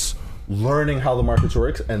first it's learning how the market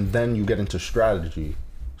works, and then you get into strategy.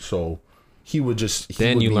 So he would just.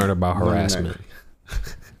 Then would you be learn about learning harassment.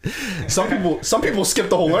 that. Some people skip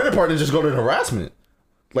the whole learning part and just go to the harassment.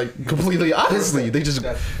 Like completely honestly, they just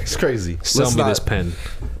it's crazy. Sell me this pen.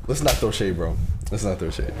 Let's not throw shade, bro. Let's not throw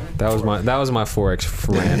shade. That was my Forex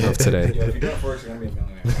rant of today. Yo, if you're doing Forex, you're gonna be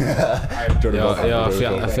a millionaire.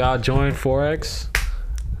 Yo, if y'all join Forex,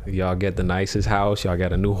 y'all get the nicest house. Y'all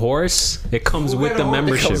got a new horse. It comes with the It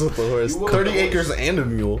membership. comes with the horse. You will 30 with the acres and a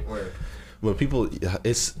mule. Word. But people,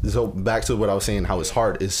 it's so back to what I was saying. How it's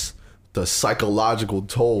hard is the psychological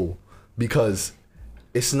toll because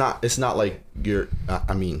it's not like you're.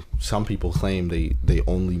 I mean, some people claim they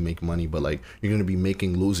only make money, but like you're gonna be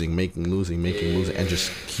losing, and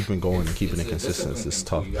just keeping going and keeping it consistent. It's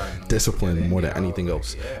tough. Discipline more than anything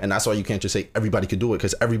else, and that's why you can't just say everybody could do it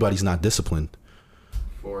because everybody's not disciplined.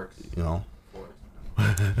 Forex. You know.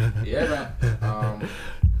 Yeah, man.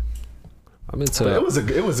 I'm into.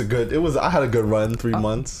 I had a good run, 3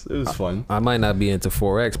 months. It was fun. I might not be into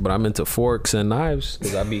Forex, but I'm into forks and knives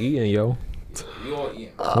because I be eating, yo. You all eating.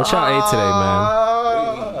 What y'all ate today,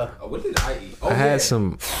 man? What did I eat? Oh, I had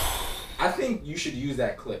some. I think you should use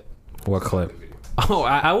that clip. What clip? Oh,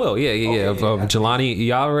 I will. Yeah. Of Jelani,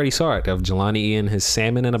 y'all already saw it. Of Jelani eating his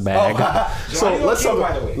salmon in a bag. So let's talk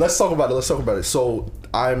by the way. about it. So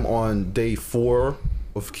I'm on day 4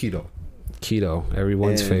 of keto. Keto,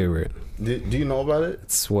 everyone's And- favorite. Do you know about it?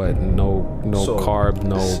 It's what? No So- carb,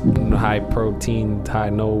 no high protein,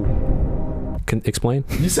 Can explain?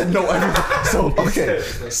 You said no. So okay.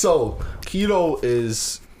 So keto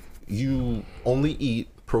is you only eat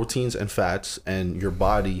proteins and fats, and your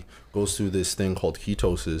body goes through this thing called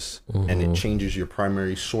ketosis, and it changes your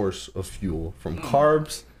primary source of fuel from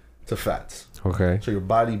carbs to fats. Okay. So your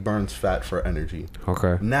body burns fat for energy.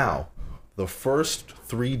 Okay. Now, the first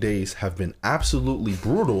 3 days have been absolutely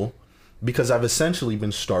brutal because I've essentially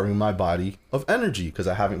been starving my body of energy because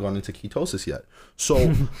I haven't gone into ketosis yet.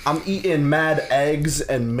 So I'm eating mad eggs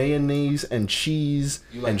and mayonnaise and cheese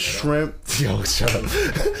You like and that, shrimp. Yo, shut up.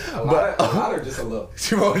 A lot or just a little?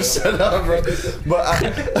 Bro, shut up, bro. But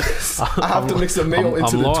I have to mix the mayo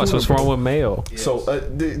into I'm the lost. tuna, What's bro. wrong with mayo? So,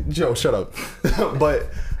 Joe, shut up.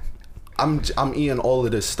 But I'm eating all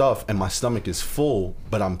of this stuff and my stomach is full,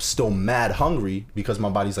 but I'm still mad hungry because my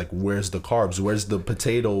body's like, where's the carbs? Where's the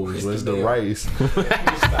potatoes? Where's the mayo? rice?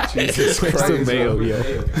 Where's Christ, the mayo, bro.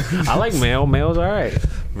 yo? I like mayo. Mayo's all right.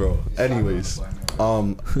 Bro, anyways,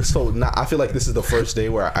 so now I feel like this is the first day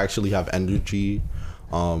where I actually have energy.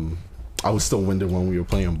 I was still winded when we were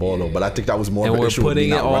playing ball though, but I think that was more And of an we're issue with me putting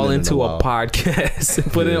it not all running in into a while.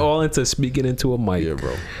 podcast. Putting it all into speaking into a mic. Yeah,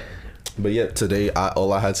 bro. But yeah, today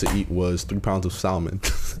all I had to eat was 3 pounds of salmon.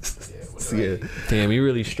 Yeah. Damn, you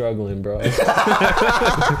really struggling, bro.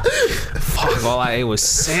 Fuck, all I ate was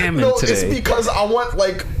salmon No, today. it's because I want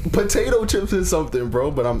like potato chips or something,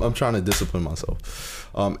 bro. But I'm trying to discipline myself.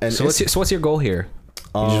 And So what's your goal here?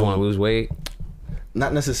 You just want to lose weight?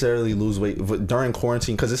 not necessarily lose weight but during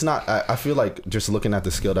quarantine because it's not. I feel like just looking at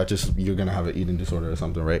the scale that just you're gonna have an eating disorder or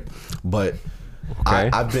something, right? But Okay.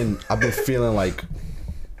 I've been feeling like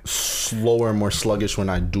slower and more sluggish when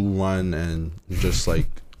I do run, and just like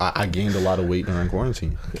I gained a lot of weight during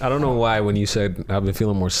quarantine. I don't know why when you said I've been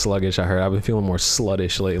feeling more sluggish, I heard I've been feeling more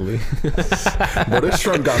sluttish lately. But this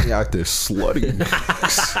shrimp got me out there slutty.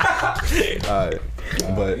 Alright,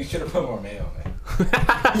 but You should have put more mayo, man.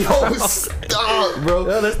 yo, stop, bro.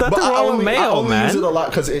 Yo, there's nothing But I wrong with mayo, I only man. use it a lot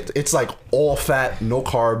because it's like all fat, no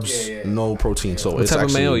carbs, Yeah. no protein. So What it's type of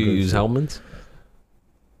actually mayo you good use? food. Hellman's?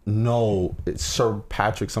 No, it's Sir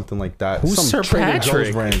Patrick, something like that. Who's Some Sir Trader Joe's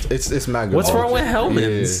Patrick? brand. It's mad good. What's Oh, wrong with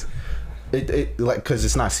Hellman's? yeah. It like because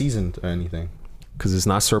it's not seasoned or anything. Because it's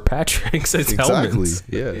not Sir Patrick's, it's Exactly. Hellman's.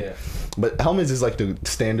 Yeah. Yeah. But Hellman's is like the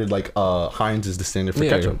standard. Like Heinz is the standard for Yeah.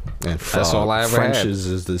 ketchup, and That's all I ever had. French's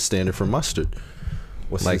is the standard for mustard.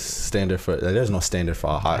 What's Like- the standard for? There's no standard for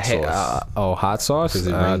a hot Hey, sauce. hot sauce, 'Cause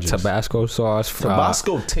it ranges. Tabasco sauce.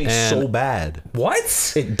 Tabasco tastes and- so bad.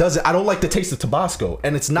 What? It doesn't. I don't like the taste of Tabasco,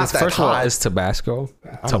 and it's not that First of all, hot. it's Tabasco.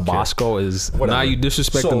 don't Tabasco is Whatever. now you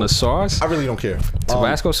disrespecting So, the sauce. I really don't care.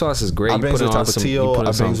 Tabasco sauce is great. I You bangs put it with on some. You Tapatio. put I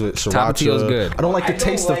in some. bangs with Tapatio's sriracha. good. I don't like the I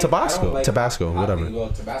taste don't of like- I Tabasco. don't like Tabasco, hot whatever. thing. Well,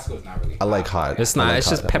 Tabasco's not really. I like hot. It's I not. like It's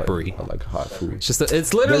hot. just peppery. I like hot food. It's just.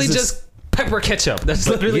 It's literally There's just pepper ketchup. That's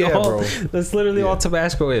literally yeah, all. bro. That's literally all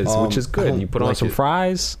Tabasco is, which is I good. don't You put on like some it.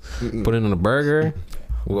 fries, put it on a burger,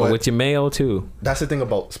 But- with your mayo too. That's the thing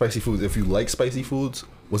about spicy foods. If you like spicy foods,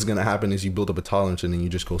 what's gonna happen is you build up a tolerance, and then you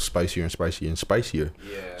just go spicier and spicier and spicier.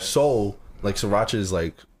 Yeah. So like sriracha is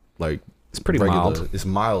like It's pretty mild. It's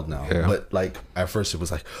mild now, Yeah. but like at first it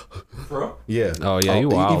was like, Bro. yeah. Oh, yeah, you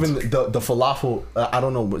wild. Even the falafel. I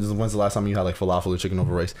don't know. When's the last time you had like falafel or chicken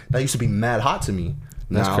over rice? That used to be mad hot to me.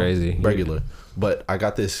 That's now, crazy. regular. But I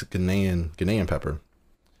got this Ghanaian pepper.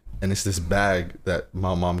 And it's this bag that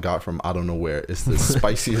my mom got from I don't know where. It's the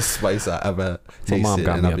spiciest spice I ever tasted. My mom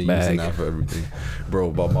got and me I've a been bag. using that for everything.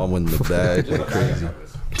 Bro, my mom went in the bag like crazy.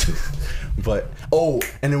 But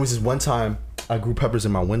and there was this one time I grew peppers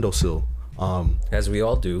in my windowsill. As we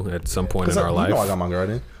all do at some point in 'Cause our you life. know I got my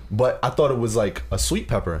garden. But I thought it was like a sweet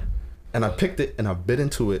pepper. And I picked it and I bit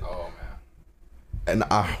into it. Oh man. And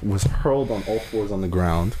I was hurled on all fours on the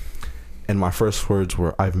ground. And my first words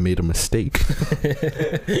were, "I've made a mistake."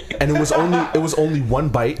 And it was only one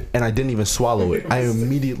bite, and I didn't even swallow it. I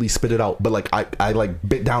immediately spit it out. But like I like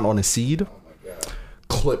bit down on a seed, Oh my god.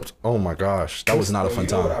 clipped. Oh my gosh, that was not a fun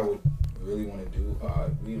You know what I time. would really want to do?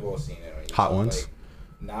 We've all seen it. Right? Hot ones?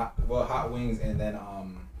 Like, hot wings and then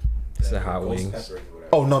It's the the hot ghost wings. peppers or whatever.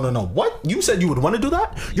 Oh no! What you said you would want to do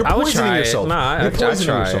that? You're I would poisoning try yourself. it. Nah, You're I poisoning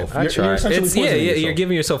try yourself. it. I You're try it. essentially It's, poisoning you're yourself.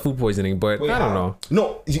 giving yourself food poisoning, but Wait, I don't how? know.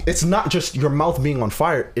 No, it's not just your mouth being on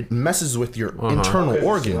fire. It messes with your internal Because it's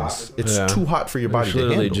organs. hot. It's Yeah. too hot for your body It's to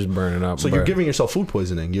literally handle. just burning up. So you're but- giving yourself food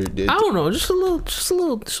poisoning. I don't know, just a little. You're Just a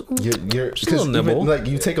little because nibble. like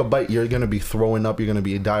you take a bite, you're gonna be throwing up. You're gonna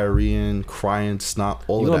be diarrheaing, crying, snot,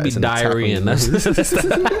 all You're of gonna that. be It's an attack on diarrhea. your That's nerves.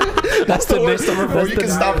 that's the worst ever, bro. You the- can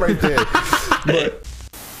stop right there. But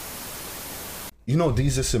you know,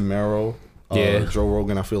 Deezus and Mero, Yeah. Joe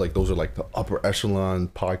Rogan. I feel like those are like the upper echelon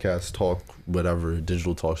podcast talk, whatever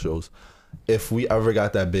digital talk shows. If we ever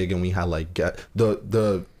got that big and we had like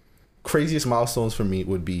the craziest milestones for me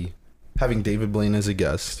would be having David Blaine as a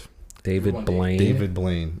guest. David Blaine. David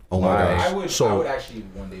Blaine. Oh Why? my I gosh. would So actually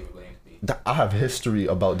want David Blaine to be. I have history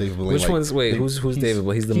about David Blaine. Which like, one's wait? they- Who's he's- David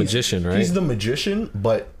Blaine? He's the magician, right? He's the magician,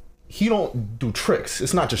 but he don't do tricks.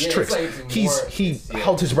 It's not just Yeah, it's tricks. like it's He more- yeah.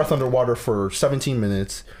 held his breath underwater for 17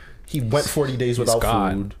 minutes. He went 40 days without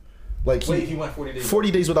God. food. Like Wait, he went 40 days. 40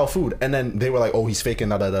 days without food, and then they were like, "Oh, he's faking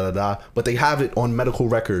da da da da da." But they have it on medical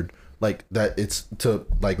record, like that. It's to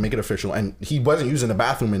like make it official. And he wasn't using the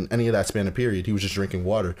bathroom in any of that span of period. He was just drinking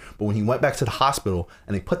water. But when he went back to the hospital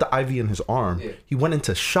and they put the IV in his arm, Yeah. he went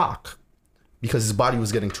into shock because his body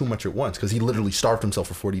was getting too much at once. Because he literally starved himself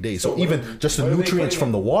for 40 days. So what even are- just the what are they nutrients putting from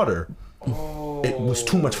in? the water. Oh. It was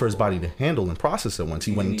too much for his body to handle and process at once.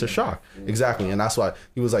 He went into shock. Exactly. And that's why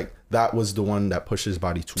he was like, that was the one that pushed his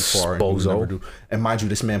body too far. And, he would Bozo. never do. And mind you,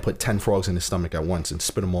 this man put 10 frogs in his stomach at once and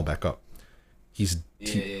spit them all back up.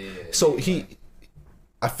 So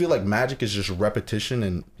I feel like magic is just repetition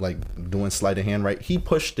and like doing sleight of hand, right? He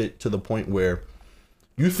pushed it to the point where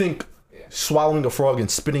you think swallowing a frog and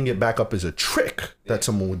spitting it back up is a trick that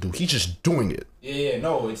someone would do. He's just doing it. Yeah,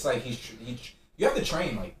 no, it's like you have to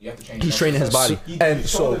train, like you have to train. He's training his body. And And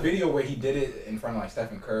saw so the video where he did it in front of like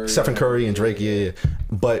Stephen Curry. Stephen Curry and Drake, yeah.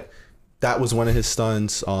 But that was one of his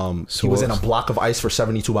stunts. He was in a block of ice for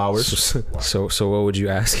 72 hours. So what would you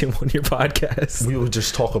ask him on your podcast? We would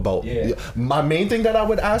just talk about. Yeah. My main thing that I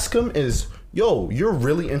would ask him is, "Yo, you're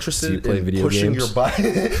really interested Do you play in video pushing games? your body. Yo,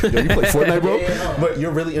 you play Fortnite, bro? Yeah, no. But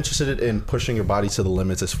you're really interested in pushing your body to the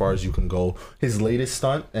limits as far as you can go." His latest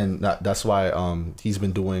stunt, and that's why he's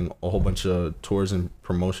been doing a whole bunch of tours and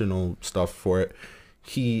promotional stuff for it.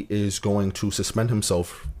 He is going to suspend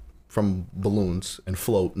himself from balloons and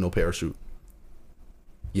float, no parachute.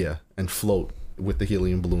 Yeah, and float with the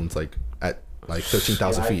helium balloons like at like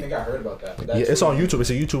 13,000 I feet. think I heard about that. Yeah, it's on YouTube. It's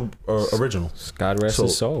a YouTube original. God rest So-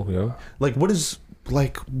 his soul, yo. Like, what is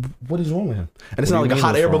wrong with him? And it's What not do like you a mean hot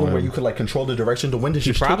what's air wrong balloon with where him? you could like control the direction. The wind is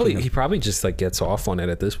He just taking probably him. just like gets off on it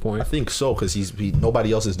at this point. I think so because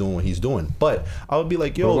nobody else is doing what he's doing. But I would be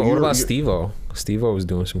like, yo, what you're- about you're- Steve-O? Steve-O was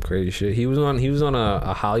doing some crazy shit. He was on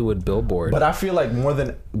a Hollywood billboard. But I feel like more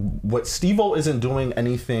than what Steve-O isn't doing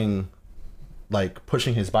anything like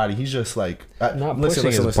pushing his body. He's just like Not pushing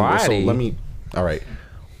his So body. let me. All right,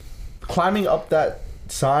 climbing up that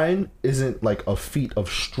sign isn't like a feat of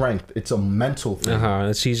strength. It's a mental thing.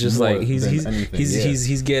 He's just more like he's than he's anything, he's, yeah.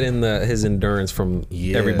 he's getting his endurance from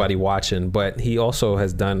Yeah. everybody watching. But he also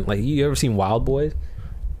has done like, you ever seen Wild Boys,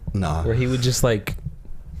 Nah. where he would just like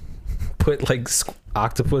put like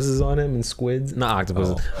octopuses on him and squids, not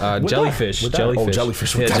octopuses, jellyfish. With that? Jellyfish. Oh,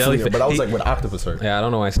 jellyfish. Yeah, But I was He- like, when octopus hurt. yeah, I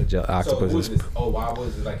don't know why I said So who is octopuses. this? Oh, Wild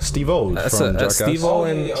Boys is like Steve-O That's from Jackass. Steve-O Oh,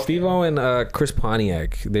 and yeah, okay. Steve-O and Chris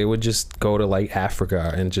Pontiac. They would just go to like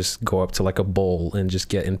Africa and just go up to like a bull and just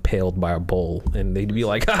get impaled by a bull, and they'd be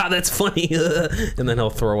like, "Ah, that's funny," and then he'll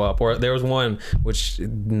throw up. Or there was one which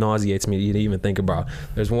nauseates me to even think about.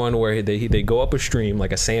 There's one where they go up a stream,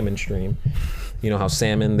 like a salmon stream. You know how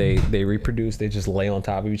salmon they reproduce? They just lay on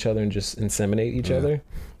top of each other and just inseminate each other.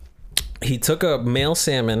 He took a male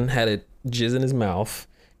salmon, had it jizz in his mouth.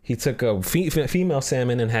 He took a female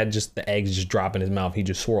salmon and had just the eggs just drop in his mouth. He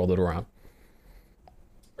just swirled it around.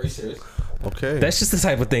 Are you serious? Okay. That's just the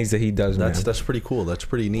type of things that he does, man. That's pretty cool. That's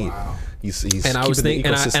pretty neat. Wow. He's And I was keeping the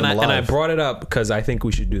thinking, ecosystem and I alive. brought it up because I think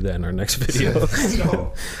we should do that in our next video. Yo, what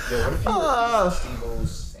if you were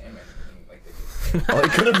Steve-O's salmon? Like, Oh,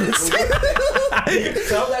 it could have been. you could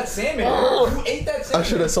sell that salmon. You ate that salmon. I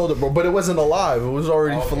should have sold it, bro. But it wasn't alive. It was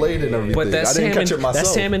already Okay, filleted and yeah, yeah. everything. But that I didn't catch it myself.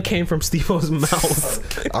 that salmon came from Steve-O's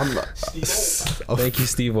mouth. I'm. Thank you,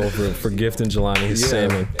 Steve-O, for gifting Jelani his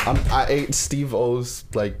salmon. I ate Steve O's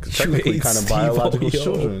like You technically ate kind of Steve-O, biological yo.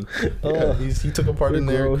 children. Yeah, he took a part in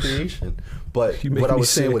their gross. creation. But You make what I me was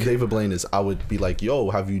saying with sick. David Blaine is, I would be like, "Yo,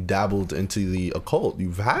 have you dabbled into the occult?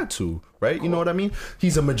 You've had to, right? You know what I mean?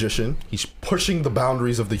 He's a magician. He's pushing the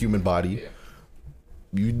boundaries of the human body. Yeah.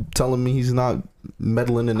 You telling me he's not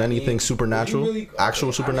meddling in anything supernatural, would you really- actual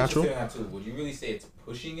okay, supernatural? I'm interested in that too. Would you really say it's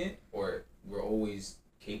pushing it, or we're always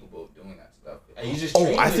capable of doing that stuff? And he's just Oh,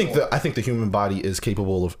 training I it think more? the human body is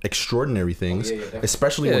capable of extraordinary things, yeah, definitely.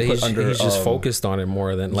 especially Yeah, when put he's, under. he's just focused on it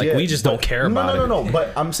more than like yeah, we just but- don't care about it. No.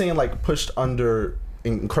 But I'm saying like pushed under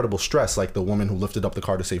incredible stress, like the woman who lifted up the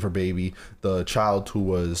car to save her baby, the child who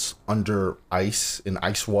was under ice in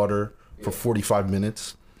ice water for 45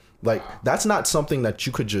 minutes. Like that's not something that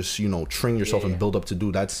you could just train yourself and build up to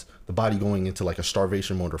do. That's the body going into like a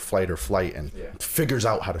starvation mode or flight and figures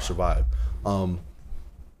out how to survive.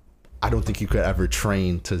 I don't think you could ever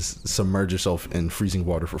train to submerge yourself in freezing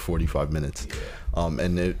water for 45 minutes.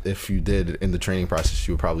 And if you did in the training process,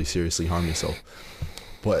 you would probably seriously harm yourself.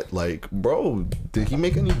 But like, bro, did he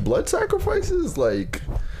make any blood sacrifices? Like,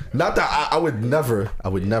 not that I would never,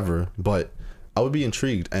 but I would be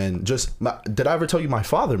intrigued. And did I ever tell you my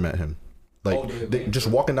father met him? Like, just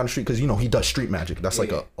walking down the street, because he does street magic. That's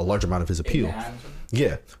like a large amount of his appeal.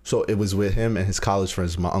 Yeah. So it was with him and his college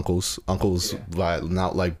friends, my uncles by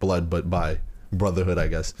not like blood, but by brotherhood, I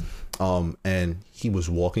guess. And he was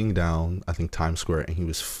walking down, I think, Times Square, and he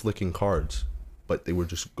was flicking cards, but they were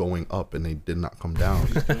just going up and they did not come down.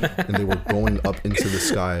 And they were going up into the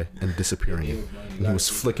sky and disappearing. And he was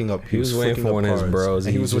flicking up. He was waiting for one of his bros.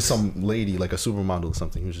 And he was with just- some lady, like a supermodel or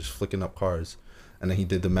something. He was just flicking up cards. And then he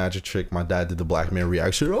did the magic trick. My dad did the black man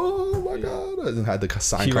reaction. Oh my God. And had the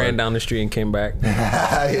sign He card. ran down the street and came back.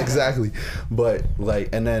 Exactly. But like,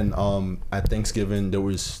 and then at Thanksgiving, there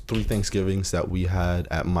was 3 Thanksgivings that we had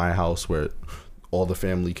at my house where all the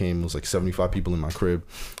family came. It was like 75 people in my crib.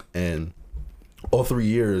 And all 3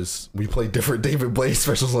 years we played different David Blaine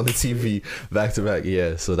specials on the TV back to back.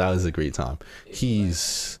 Yeah, so that was a great time.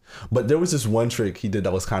 But there was this one trick he did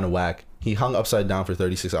that was kind of whack. He hung upside down for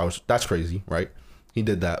 36 hours. That's crazy, right? He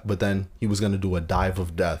did that, but then he was gonna do a dive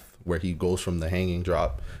of death where he goes from the hanging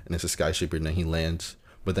drop and it's a skyscraper and then he lands.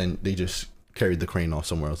 But then they just carried the crane off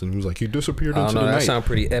somewhere else and he was like, he disappeared I into don't know. the That night. sound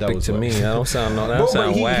pretty epic to me. That don't sound no. That Bro,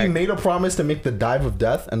 sound but he whack. made a promise to make the dive of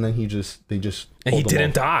death and then they just and he pulled him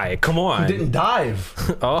didn't off. die. Come on. He didn't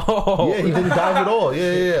dive. Oh. Yeah, he didn't dive at all.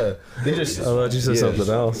 Yeah. They just. I thought you said something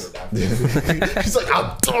else. He's like,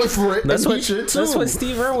 I'll die for it. That's and what. he should, That's too. what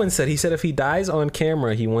Steve Irwin said. He said if he dies on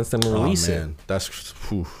camera, he wants them to release oh, it. man. That's.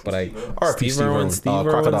 Whew. But I, R.I.P. Steve Irwin,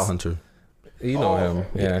 Crocodile Irwin's- Hunter. You know him.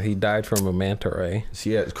 Yeah, he died from a manta ray. So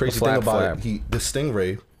yeah, the crazy flap thing about flap. it, the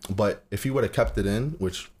stingray. But if he would have kept it in,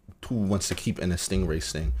 which who wants to keep in a stingray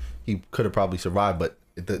sting, he could have probably survived. But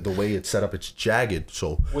the way it's set up, it's jagged,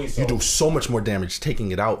 so Wait, you do so much more damage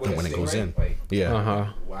taking it out than when it goes in. Yeah.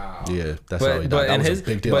 Yeah, Wow. yeah, that's how he died. But That in was his, a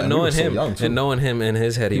big deal. but And we were knowing so him young, too. and knowing him in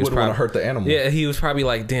his head, he He was wouldn't probably want to hurt the animal. Yeah, he was probably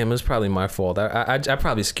like, damn, it was probably my fault. I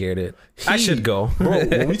probably scared it. I should go. Bro,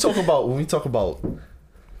 when we talk about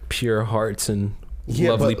Pure hearts and yeah,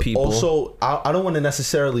 lovely but people. also I don't want to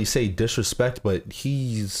necessarily say disrespect, but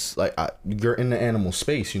he's like you're in the animal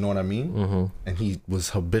space, you know what I mean? Mm-hmm. And he was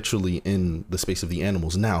habitually in the space of the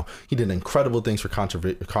animals. Now he did incredible things for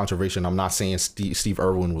conservation. I'm not saying Steve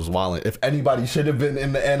Irwin was violent. If anybody should have been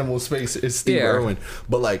in the animal space, it's Steve Irwin.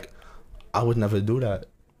 But like, I would never do that.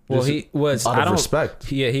 Well, he was. out I of don't.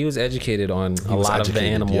 respect. Yeah, he was educated on a was lot of the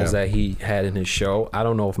educated, animals yeah. that he had in his show. I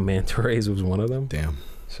don't know if manta rays was one of them. Damn,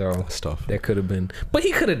 So that's tough. that could have been, but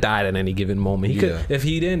he could have died at any given moment. He Yeah. could, if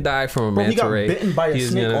he didn't die from a Bro, manta he got ray. bitten by a he was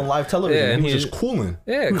snake gonna- on live television. Yeah, and and he was just cooling.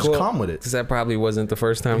 Yeah, he was cool. just calm with it. 'Cause that probably wasn't the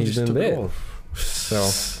first time He he's just been took it bit. off.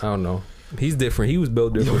 So I don't know. He's different. He was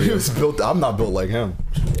built different. He was built. I'm not built like him.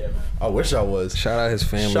 Yeah, man. I wish I was. Shout out his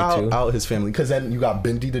family Shout too. out his family, because then you got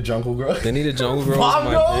Bindi the Jungle Girl. Benny the Jungle Girl. was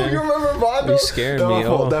my Bongo, thing. you remember Bongo? You scared That me. my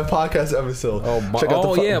fault. Oh. That podcast episode. Oh, Check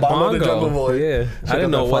out the yeah, Bongo the Jungle Bongo. Boy. Yeah, Check I didn't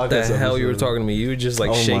out know that what the podcast hell you were episode. talking to me. You were just like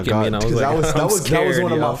Oh my shaking me, and I was 'cause like, that was I'm that was scared,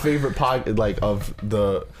 one of yo. my favorite of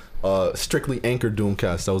Strictly Anchor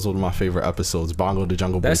Doomcast. That was one of my favorite episodes. Bongo the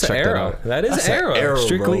Jungle Boy. That's Check era. that out. That is That's an era. era,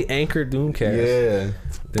 Strictly bro. Anchor Doomcast. Yeah.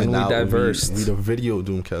 Then we now diversed. We the video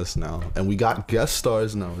Doomcast now, and we got guest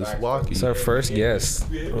stars now. It's wacky. It's our first guest.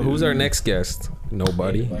 Who's our next guest?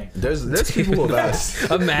 Nobody. There's people who have asked.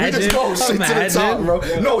 Imagine. We just go straight to the top, Imagine.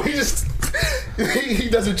 bro. No, he just he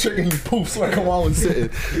does a trick and he poofs like a while and sitting.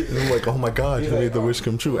 And I'm like, oh my god, he made the wish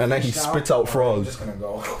come true. And then he spits out I'm frogs. just gonna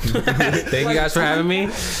go. Thank you guys for having me.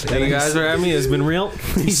 Thank you guys for having me. It's been real.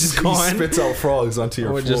 He's just He gone. spits out frogs onto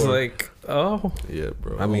your We're floor. just like, oh. Yeah,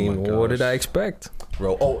 bro. I mean, what did I expect?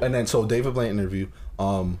 Bro. Oh, and then so David Blaine interview,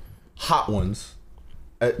 Hot Ones.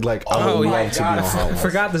 Like I Oh would my love to be God. on Hot I Ones.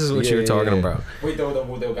 forgot this is what you were talking about. Wait,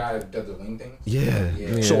 the guy that does the wing thing? Yeah.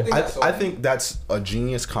 Yeah. So I think I think that's a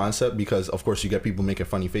genius concept because of course you get people making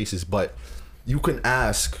funny faces, but you can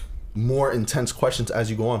ask more intense questions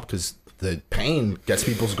as you go on because the pain gets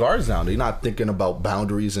people's guards down. They're not thinking about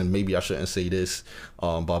boundaries and maybe I shouldn't say this,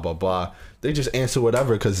 blah blah blah. They just answer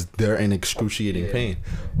whatever because they're in excruciating pain.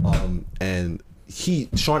 And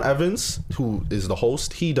Sean Evans, who is the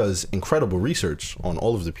host, he does incredible research on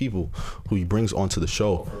all of the people who he brings onto the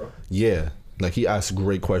show. Yeah, like he asks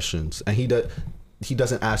great questions, and he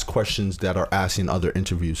doesn't ask questions that are asked in other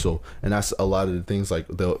interviews. So, and that's a lot of the things like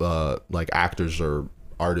the like actors or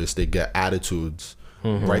artists, they get attitudes,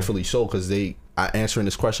 rightfully so, because they answering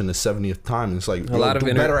this question the 70th time. And it's like A lot of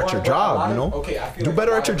do better at Well, your but a job, lot you of- know. Okay, I feel do like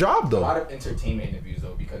better a at your lot job A though. lot of entertainment interviews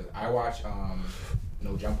though, because I watch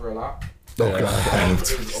No Jumper a lot. Oh Yeah. god, Adam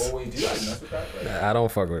is always. Do you guys mess with that? Like, I don't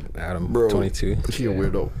fuck with Adam. bro, 22. he a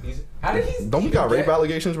weirdo. how did he? Don't he even got rape get-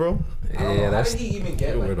 allegations, bro? I don't know, Yeah, how that's. did he even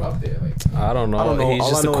get like weirdo. up there? Like, I don't know. I don't know. He's All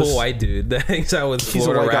just I a know cool is white dude that hangs out with He's a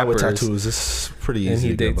Florida white guy with rappers. tattoos. It's pretty easy. And he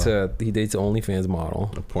to get dates by. he dates an OnlyFans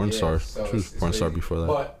model. A porn yeah, star. so True, it's porn star crazy. before that.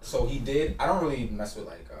 But so he did. I don't really mess with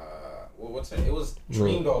like what's it? It was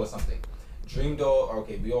Dream Doll or something. Dream Doll.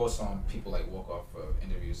 Okay, we all saw people like walk off of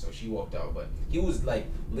interviews, so she walked out. But he was like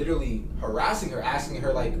literally harassing her, asking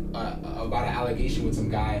her like about an allegation with some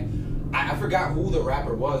guy. I forgot who the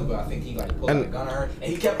rapper was, but I think he like pulled out a gun on her,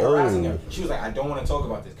 and he kept harassing her. She was like, "I don't want to talk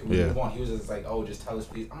about this. Can we move on?" He was just like, "Oh, just tell us,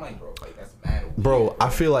 please." I'm like, "Bro, like that's mad." Weird, Bro, I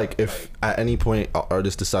feel like if at any point an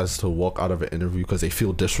artist decides to walk out of an interview because they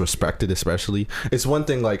feel disrespected, especially, it's one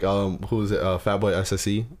thing like who was it, Fatboy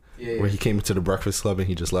SSE, where he came into the Breakfast Club and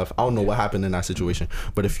he just left. I don't know what happened in that situation,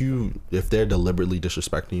 but if they're deliberately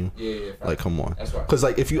disrespecting you, like come on, That's right. because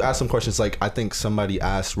like if you ask some questions, like I think somebody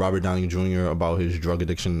asked Robert Downey Jr. about his drug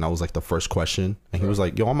addiction, and that was like the first question, and he was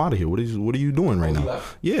like, "Yo, I'm out of here. What are you doing right he now?"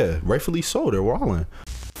 left? Yeah, rightfully so. They're wilding.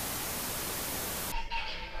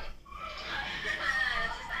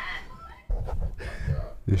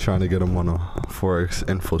 You're trying to get him on a Forex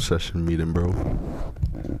info session meeting, bro.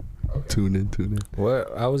 Tune in.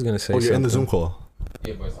 What I was gonna say. Oh, you're in the something. Zoom call.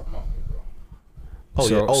 Yeah, but it's a month, bro. Oh,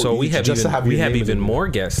 so, yeah. Oh, so we you have just even have we your have name in even the- more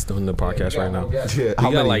guests on the podcast right now. Yeah, We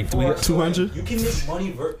how got many? like we got 200? You can make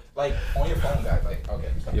money like on your phone, guys. Like, okay.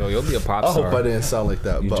 Yo, you'll be a pop I star. hope I didn't sound like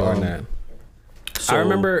that. You but, join that. so- I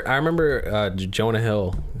remember Jonah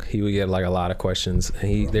Hill. He would get like a lot of questions. And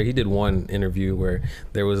he did one interview where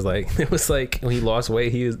there was like when he lost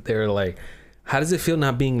weight, they were like, how does it feel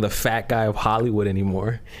not being the fat guy of Hollywood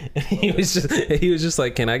anymore? And he was just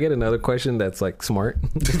like, can I get another question that's like smart?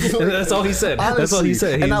 And that's all he said. That's all he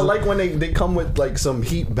said. And I He's- like when they come with like some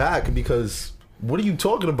heat back because what are you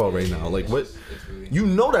talking about right now? Like what? It's really, You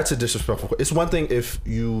know that's a disrespectful. It's one thing if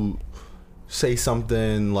you say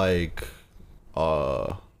something like,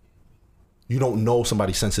 you don't know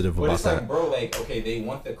somebody sensitive but about it's that. like, bro, like, okay, they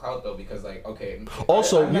want the clout though because, like, okay.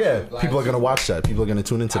 Also, I mess yeah, with Vlad people are gonna too. watch that. People are gonna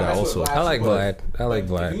tune into I that mess with also. Vlad I like too, Vlad. but, I like If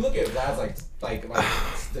Vlad. you look at Vlad's like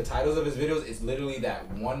the titles of his videos, it's literally the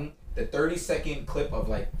 30-second clip of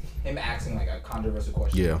like him asking like a controversial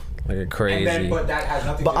question. Yeah, like a And crazy. then, but that has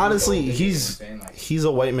nothing. but to do with the honestly, whole thing, you know what I'm he's saying? Like, he's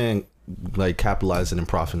a white man, like capitalizing and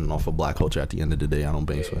profiting off of black culture. At the end of the day, I don't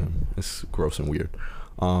base with him. It's gross and weird.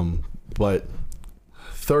 But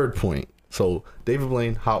third point. So David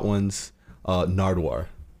Blaine, Hot Ones, Nardwar.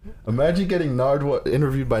 Imagine getting Nardwar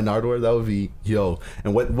interviewed by Nardwar. That would be yo.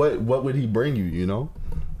 And what would he bring you? You know,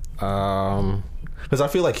 because I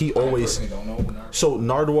feel like he I always. personally don't know who Nardwar- So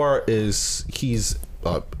Nardwar he's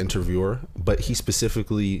a interviewer, but he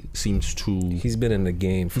specifically seems to He's been in the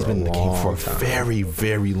game for he's been in a the game for long a time. very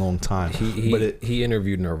very long time. But He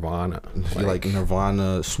interviewed Nirvana. like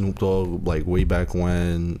Nirvana, Snoop Dogg, like way back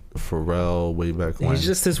when, Pharrell, way back when. He's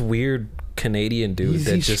just this weird Canadian dude he's,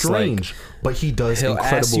 that he's just strange, but he does he'll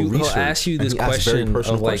incredible ask you research. he'll ask you and this he asks very question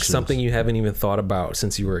personal of like questions. something you haven't even thought about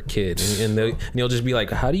since you were a kid, and he'll just be like,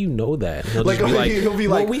 how do you know that? And he'll Like just be like, he'll be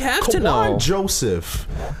well, like, we have to Kawan know. Joseph.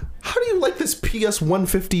 how do you like this PS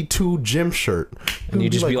 152 gym shirt? And you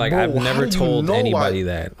just be like, I've "Bro, never how do you told know anybody I-"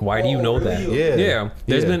 that. Why do you know that? Yeah, Yeah.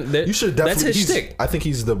 There's yeah. been you should definitely. that's his he's- shtick. I think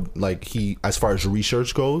he's the he as far as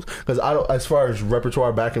research goes, because I don't. As far as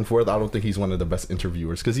repertoire back and forth, I don't think he's one of the best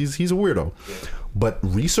interviewers because he's a weirdo. But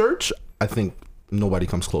research, I think nobody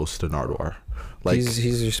comes close to Nardwar. Like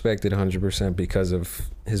He's respected 100% because of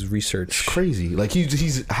his research. crazy. Like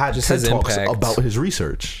he's had Just TED his talks impact. about his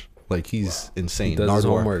research. Like he's insane. He does his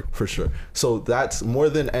Nardwar, homework. for sure. So that's more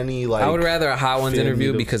than any like. I would rather a Hot Ones fan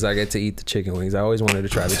interview meetup. because I get to eat the chicken wings. I always wanted to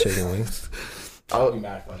try the chicken wings. That would be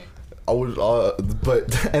mad funny. I would,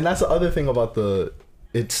 but and that's the other thing about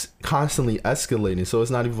it's constantly escalating. So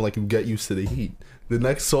it's not even like you get used to the heat. The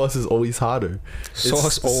next sauce is always hotter.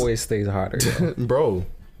 Sauce always stays hotter. Yo. Bro,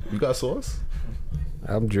 you got sauce?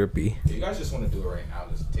 I'm drippy. If you guys just want to do it right now,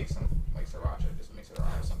 just take some like sriracha, just mix it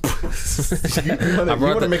around with something. you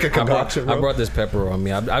want to make a concoction, I bro? brought this pepper on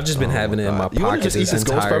me. I've just been having it in my You wanna pocket just eat this this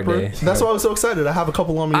ghost entire pepper? day. That's why I was so excited. I have a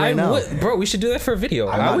couple on me right now. Bro, we should do that for a video.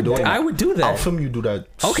 I'm I not would. doing I that. would do I'll that. film you do that.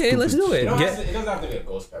 Okay, let's do it. It Get- doesn't have to be a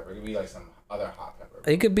ghost pepper. It could be like some other hot pepper.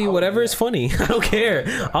 It could be I would whatever do is that. funny. I don't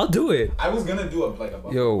care. I'll do it. I was gonna do a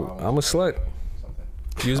buffalo Yo, wild I'm a wing, slut.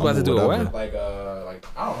 something. You was about to do it whatever. what? Like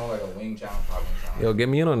I don't know, like a wing challenge, hot wing challenge. Yo, get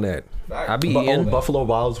me in on that. I be But eating. Buffalo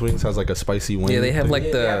Wild Wings has like a spicy wing. Yeah, they have thing. like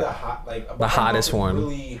Yeah, they have the. the hot, like the hottest one.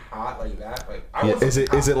 Really hot like that. Like I Yeah, want is some it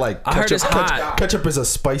hot. like I heard ketchup? it's hot. Ketchup is a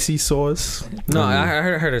spicy sauce. No, I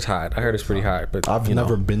heard it's hot. I heard it's pretty hot, but I've you know,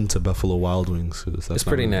 never been to Buffalo Wild Wings. So that's It's not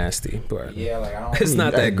pretty really- nasty, but Yeah, like I don't. it's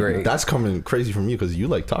not that And great. That's coming crazy from you because you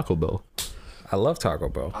like Taco Bell. I love Taco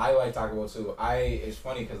Bell. I like Taco Bell too. It's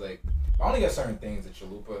funny because like I only get certain things at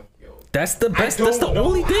Chalupa. Yo, That's the I best. That's the don't know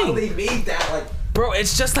only how thing, they made that. Like bro.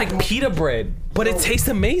 It's just like pita bread, but it tastes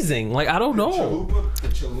amazing. Like I don't know. the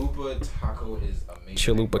Chalupa taco is amazing.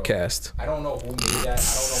 Chalupa bro. cast. I don't know who made that. I don't know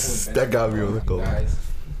who invented That got me it, on the bro. go.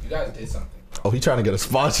 You guys did something. Bro. Oh, he trying to get a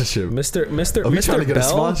sponsorship. Mr. Oh, we trying to Mr. get a Bell,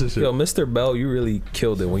 sponsorship. yo, Mr. Bell, you really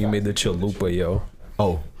killed it when you made the chalupa, yo.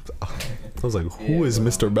 Oh, I was like, who is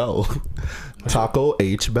Mr. Bell? Taco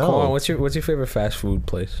H Bell. Come on, what's your favorite fast food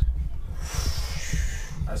place?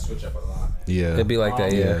 I switch up a lot. Man. Yeah. It'd be like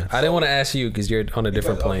that, yeah. Yeah. I didn't want to ask you because you're on a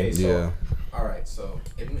different Because, okay, plane. so- Yeah. All right, so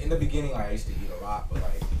in the beginning, like, I used to eat a lot, but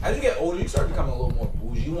like as you get older, you start becoming a little more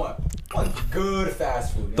bougie. You want good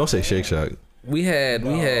fast food. You know Don't say what I'm Shake saying? Shack. We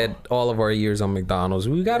had all of our years on McDonald's.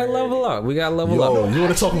 We gotta level up. We gotta level Yo, up. you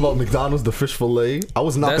want to talk about McDonald's, the fish fillet? I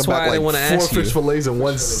was knocking That's why I back didn't like wanna 4 ask you. fish fillets in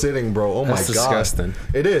one sitting, bro. Oh That's my god. disgusting.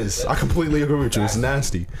 It is. I completely agree with you. It's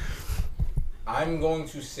nasty. I'm going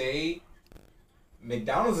to say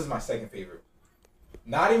McDonald's is my second favorite.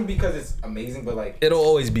 Not even because it's amazing, but like It'll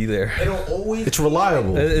always be there. it'll always It's be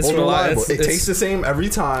reliable. It's reliable. It tastes the same every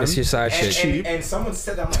time. It's your side And, chick. and, and someone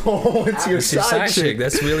said that. I'm like, Oh, it's your It's your side side chick. chick.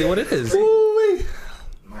 That's really what it is. Ooh-wee.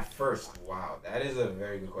 My first. Wow, that is a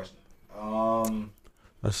very good question.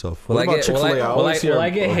 That's tough. Will What I about get Chick-fil-A? will I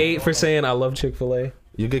get hate for saying I love Chick-fil-A?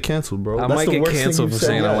 You get canceled, bro. I That's might the get worst thing canceled you've for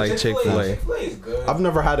saying said I yet. like Chick-fil-A. Chick-fil-A is good. I've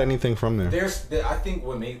never had anything from there. I think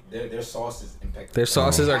what make their sauce is impeccable. Their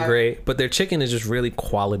sauces They are have- great, but their chicken is just really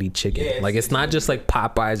quality chicken. Yeah, Like it's not just like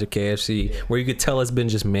Popeyes or KFC where you could tell it's been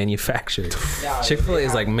just manufactured. Nah, Chick-fil-A they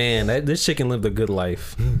is like, have- man, this chicken lived a good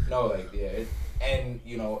life. No, like and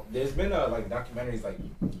you know, there's been like documentaries like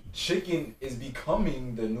chicken is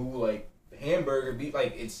becoming the new like hamburger beef.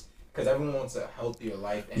 Like it's because everyone wants a healthier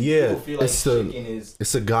life, and Yeah, people feel like it's the- chicken is.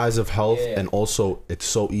 It's a guise of health, Yeah. and also it's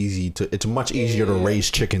so easy to. It's much easier to Yeah. raise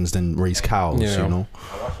chickens than raise cows. Yeah. You know.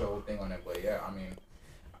 I watched the whole thing on it, but yeah, I mean,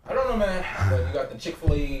 I don't know, man. But you got the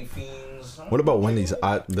Chick-fil-A fiends. What about Wendy's?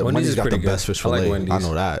 Wendy's is got the pretty good. best fish I like fillet. I, Wendy's.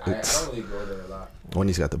 know that. I It's don't really go there a lot.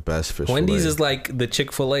 Wendy's got the best fish. Wendy's fillet. is like the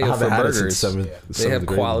Chick-fil-A I for haven't had it since burgers. seventh. Yeah. They seventh have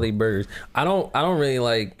grade. quality burgers. I don't really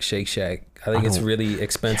like Shake Shack. I think I it's don't- really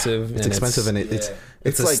expensive. It's expensive and it's Yeah.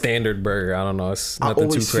 it's a like standard burger. I don't know. It's I nothing too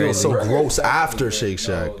always feel crazy. so Burger's gross definitely after good. Shake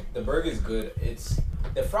Shack. No, the burger's good.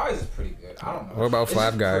 The fries is pretty good. I don't know. What about It's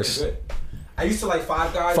Five pretty Guys? good. I used to like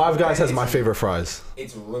Five Guys. Five but Guys has it's- my favorite fries.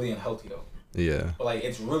 It's really unhealthy though. Yeah. But like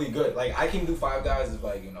it's really good. Like I can do Five Guys is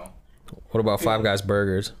like, you know. What about Five Guys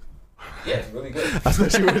burgers? Yeah, it's really good. I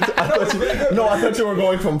thought you were. I thought you were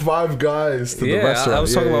going from Five Guys to the Yeah, restaurant. I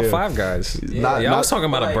was talking Yeah, about yeah. Five Guys. Not- Yeah, I was not- talking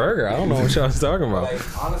about a like- burger. I don't know what y'all was talking about.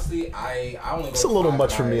 Like honestly, I only go It's to a little Five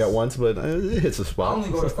much for me Guys. at once, but it hits a I spot. only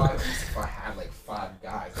go to Five Guys if I had like Five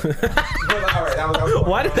Guys. But, all right, that was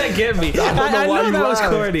Why did that get me? I don't know why know you that was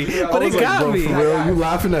laughed. corny, Yeah, I but it was like, got bro, me. for real, you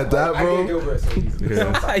laughing at that, I get bro? Gilbert so easy.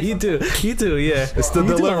 Yeah. You do, yeah. It's the You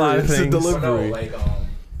do a lot delivery. of It's the things. delivery. No, like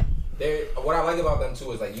what I like about them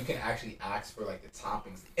too is like you can actually ask for like the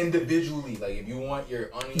toppings individually. Like if you want your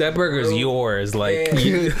onion, That burger's grilled, yours. Like, yeah.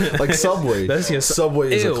 you, Like Subway. That's your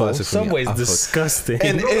Subway is a Ew, classic for me. Subway's I fuck- disgusting.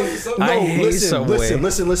 And No, I no, hate Subway.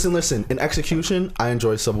 listen. In execution, I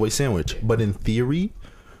enjoy Subway sandwich, but in theory,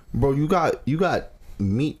 bro, you got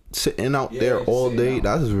meat sitting out there just all sitting day.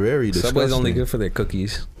 out. That's very disgusting. Subway's only good for their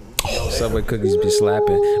cookies. Subway cookies be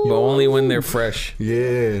slapping, but only when they're fresh.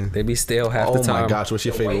 Yeah. They be stale half the Oh time. my gosh, what's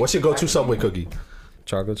your favorite? What's your go-to Subway cookie?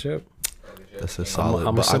 Chocolate chip. That's a solid. I'm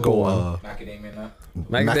a but I simple go one. macadamia nut.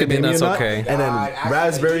 Macadamia nuts nut, okay. and then God, actually,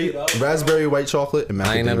 raspberry, heat it up. raspberry white chocolate, and macadamia.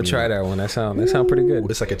 I ain't never tried that one. That sound pretty good.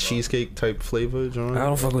 It's like a cheesecake type flavor, John. I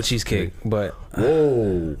don't fuck with cheesecake, but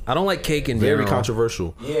Whoa, I don't like cake in very general.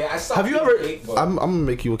 controversial. Yeah, I stopped Have you eating ever? cake, but I'm gonna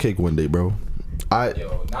make you a cake one day, bro.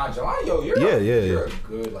 yo, nah, July, yo, you're Yeah. a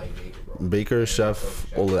good like baker, bro. Baker, chef,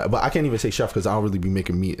 all of that. But I can't even say chef because I don't really be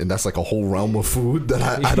making meat, and that's like a whole realm of food that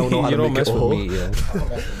I don't know how you to don't make mess it with all. meat,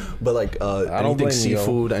 yeah. But like don't anything blame you, yo.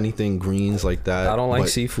 seafood, anything greens like that. I don't like but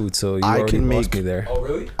seafood, so you I already can lost make- me there. Oh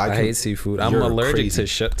really? I can- hate seafood. I'm You're allergic crazy.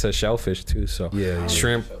 to shellfish too. So Yeah.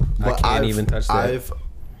 shrimp, I But can't even touch that. I've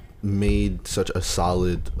made such a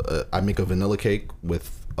solid. I make a vanilla cake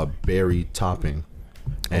with a berry topping.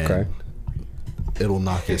 And Okay. It'll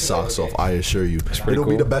knock your socks off. I assure you. pretty It'll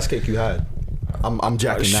be cool. the best cake you had. I'm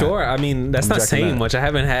jacking that. Sure, I mean that's I'm not jacking saying that. much. I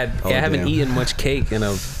haven't Oh, I haven't damn. eaten much cake in my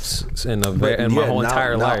Yeah, whole now-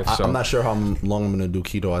 entire now life. So I'm not sure how long I'm gonna do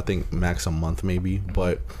keto. I think max a month maybe,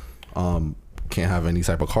 but can't have any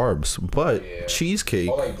type of carbs. But Yeah. cheesecake,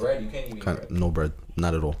 Oh, like bread, you can't even eat kind bread. of, no bread,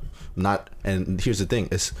 not at all. Not. And here's the thing: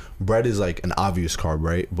 it's bread is like an obvious carb,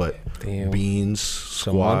 right? But Damn. beans,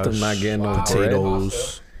 a month of squash, not getting no Wow.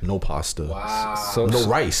 potatoes, no pasta, Wow. So- no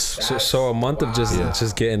rice. so a month of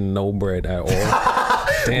just getting no bread at all.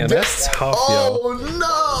 Damn, that's tough, yo.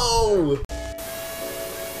 Oh no!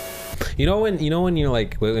 You know when you're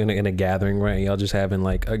like in a gathering, right? Y'all just having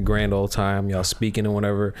like a grand old time, y'all speaking or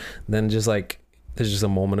whatever. Then just like there's just a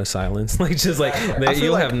moment of silence, like just like feel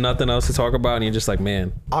you'll like- have nothing else to talk about, and you're just like,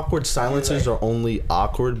 man, Awkward silences are only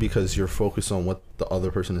awkward because you're focused on what the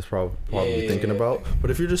other person is probably Yeah. thinking about.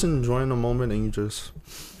 But if you're just enjoying the moment and you just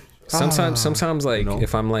sometimes like know?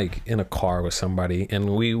 if I'm like in a car with somebody and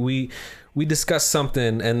we discuss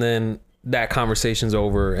something and then that conversation's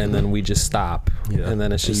over and then we just stop and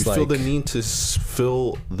then it's just you like feel the need to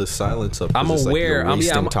fill the silence up. 'cause I'm it's like aware. you're I'm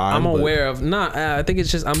wasting time, but- aware of. Not. I think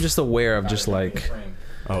it's just. I'm just aware of just like. Frame.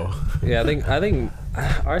 Oh, Yeah. I think.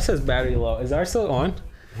 Ours says battery low. Is ours still on?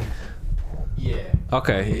 Yeah. You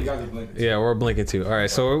Okay. guys are blinking. Yeah, we're blinking too. All right,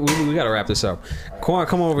 so we gotta wrap this up.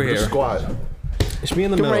 Come over here. squat. Just be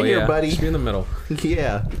in the Come middle, right here, yeah. buddy. Just be in the middle.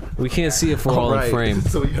 Yeah. We can't see if we're all in frame.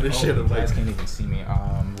 So we gotta share the You guys mic. can't even see me.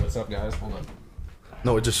 What's up, guys? Hold up.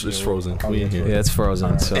 No, it's frozen. Oh, We yeah, in here. Yeah, it's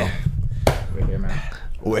frozen. So. We're here, man.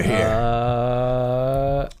 We're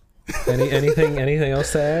here. Anything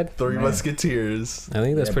else to add? Three Musketeers. I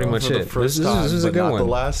think that's Yeah, pretty bro, much For the it. first This time, is a but good not one. the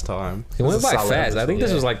last time. It went was a by solid fast. I think this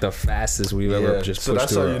episode. was like the fastest we've ever just so pushed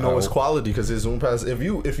that's how through you know a- it's quality because it's Zoom Pass. If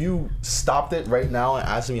you stopped it right now and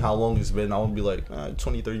asked me how long it's been, I would be like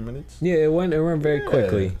 20, 30 minutes. Yeah, it went very Yeah,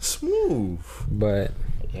 quickly. smooth. But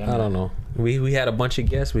Yeah, I don't know. We had a bunch of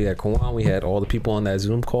guests. We had Kawan. We had all the people on that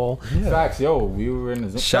Zoom call. Facts, yo. We were in the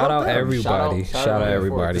Zoom. Shout out them. everybody. Shout out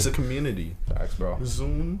everybody. It's a community. Facts, bro.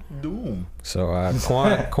 Zoom Doom. So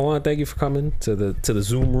Kawan, thank you for coming to the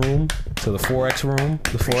Zoom room, to the 4X room,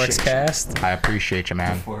 the 4X cast. I appreciate you,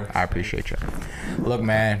 man. I appreciate you. Look,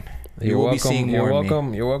 man. You You're will welcome. be seeing more You're of me.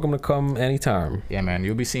 welcome. You're welcome to come anytime. Yeah, man.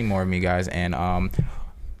 You'll be seeing more of me, guys, and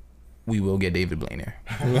we will get David Blaine here.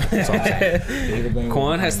 That's all I'm saying. David Blaine will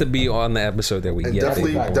Kawan be has to be on the episode that we And get.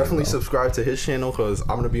 definitely subscribe to his channel because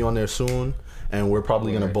I'm gonna be on there soon, and we're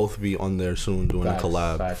probably gonna both be on there soon doing Facts, a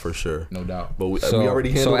collab facts. for sure. no doubt. But we So- already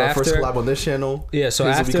handled so our first after- collab on this channel. Yeah, so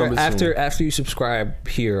His will be coming soon. after you subscribe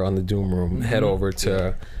here on the Doom Room, head over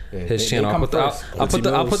to his They channel. come I'll first.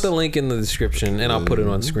 I'll put the link in the description and I'll put it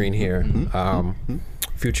on screen here.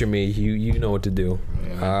 Future me, you know what to do.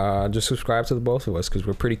 Just subscribe to the both of us because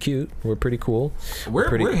we're pretty cute. We're pretty cool.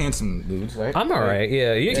 We're handsome dudes, right? I'm all right.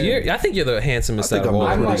 Yeah, I think you're the handsomest I out think of all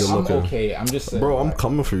I'm of I'm pretty us. like, good I'm looking. okay. I'm just Bro, I'm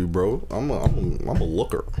coming for you, bro. I'm a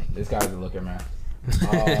looker. This guy's a looker, man.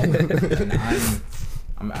 And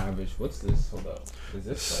I'm average. What's this? Hold up. Is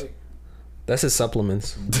this like? That's his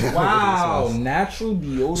supplements. Wow, natural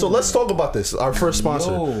deodorant. So let's talk about this. Our first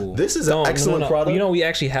sponsor. Yo. This is an excellent product. You know, we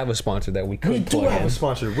actually have a sponsor that we could we do plug have in. a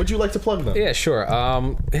sponsor. Would you like to plug them? Yeah, sure.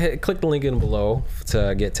 Click the link in below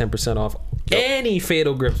to get 10% off any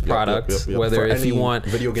Fatal Grips product, yep. whether For if you any want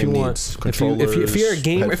video if you game want, needs, if you're a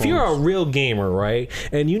gamer, if you're a headphones. real gamer, right,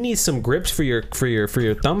 and you need some grips for your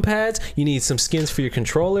thumb pads, you need some skins for your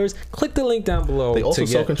controllers. Click the link down below. They also to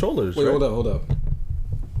sell get, controllers. Wait, right? hold up.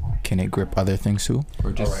 Can it grip other things too,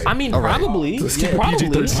 or just? I mean, probably,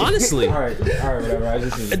 honestly. All right, whatever. I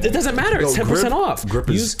just need It doesn't matter. It's 10% off. Grip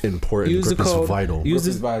is important. Use Grip the code. is vital. Use Grip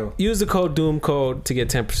is vital. Use the code Doom code to get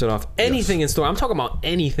 10% off anything in store. I'm talking about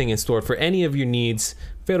anything in store for any of your needs.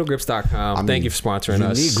 FatalGrips.com. Thank you for sponsoring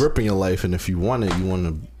us. You need grip in your life, and if you want it, you want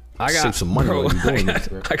to save some money while you're doing it.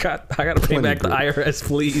 I got to pay back the IRS,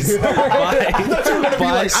 please.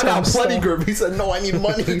 I got plenty grip. He said, "No, I need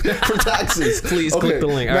money for taxes." Please click the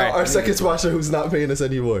link. Now, All right. our second sponsor, who's not paying us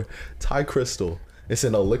anymore, Thai Crystal. It's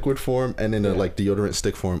in a liquid form and in a like deodorant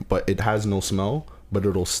stick form, but it has no smell. But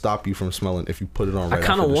it'll stop you from smelling if you put it on right I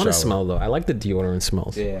kind of after the want to shower. smell though. I like the deodorant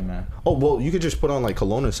smells. Yeah, man. Oh well, you could just put on like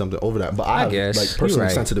cologne or something over that. But I have guess. like You personally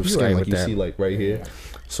right. sensitive You skin, right like with you that. see, like right here.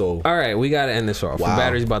 So All right, we got to end this off. The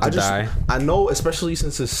battery's about to die. I know, especially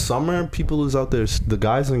since it's summer, people is out there. The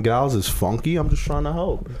guys and gals is funky. I'm just trying to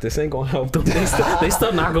help. This ain't gonna help them. They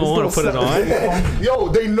still not gonna want to put it on. Yo,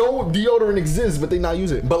 they know deodorant exists, but they not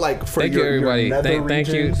use it. But like for Thank you, everybody. Thank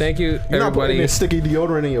you, You're not putting everybody. this sticky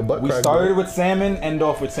deodorant in your butt. We crack, started bro. with salmon, end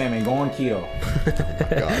off with salmon. Go on keto.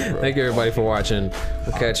 God, bro. Thank you, everybody, for watching.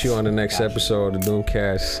 We'll catch you on the next episode of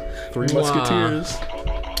Doomcast. Three Mwah. Musketeers.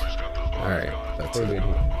 All right. That's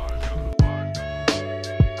it.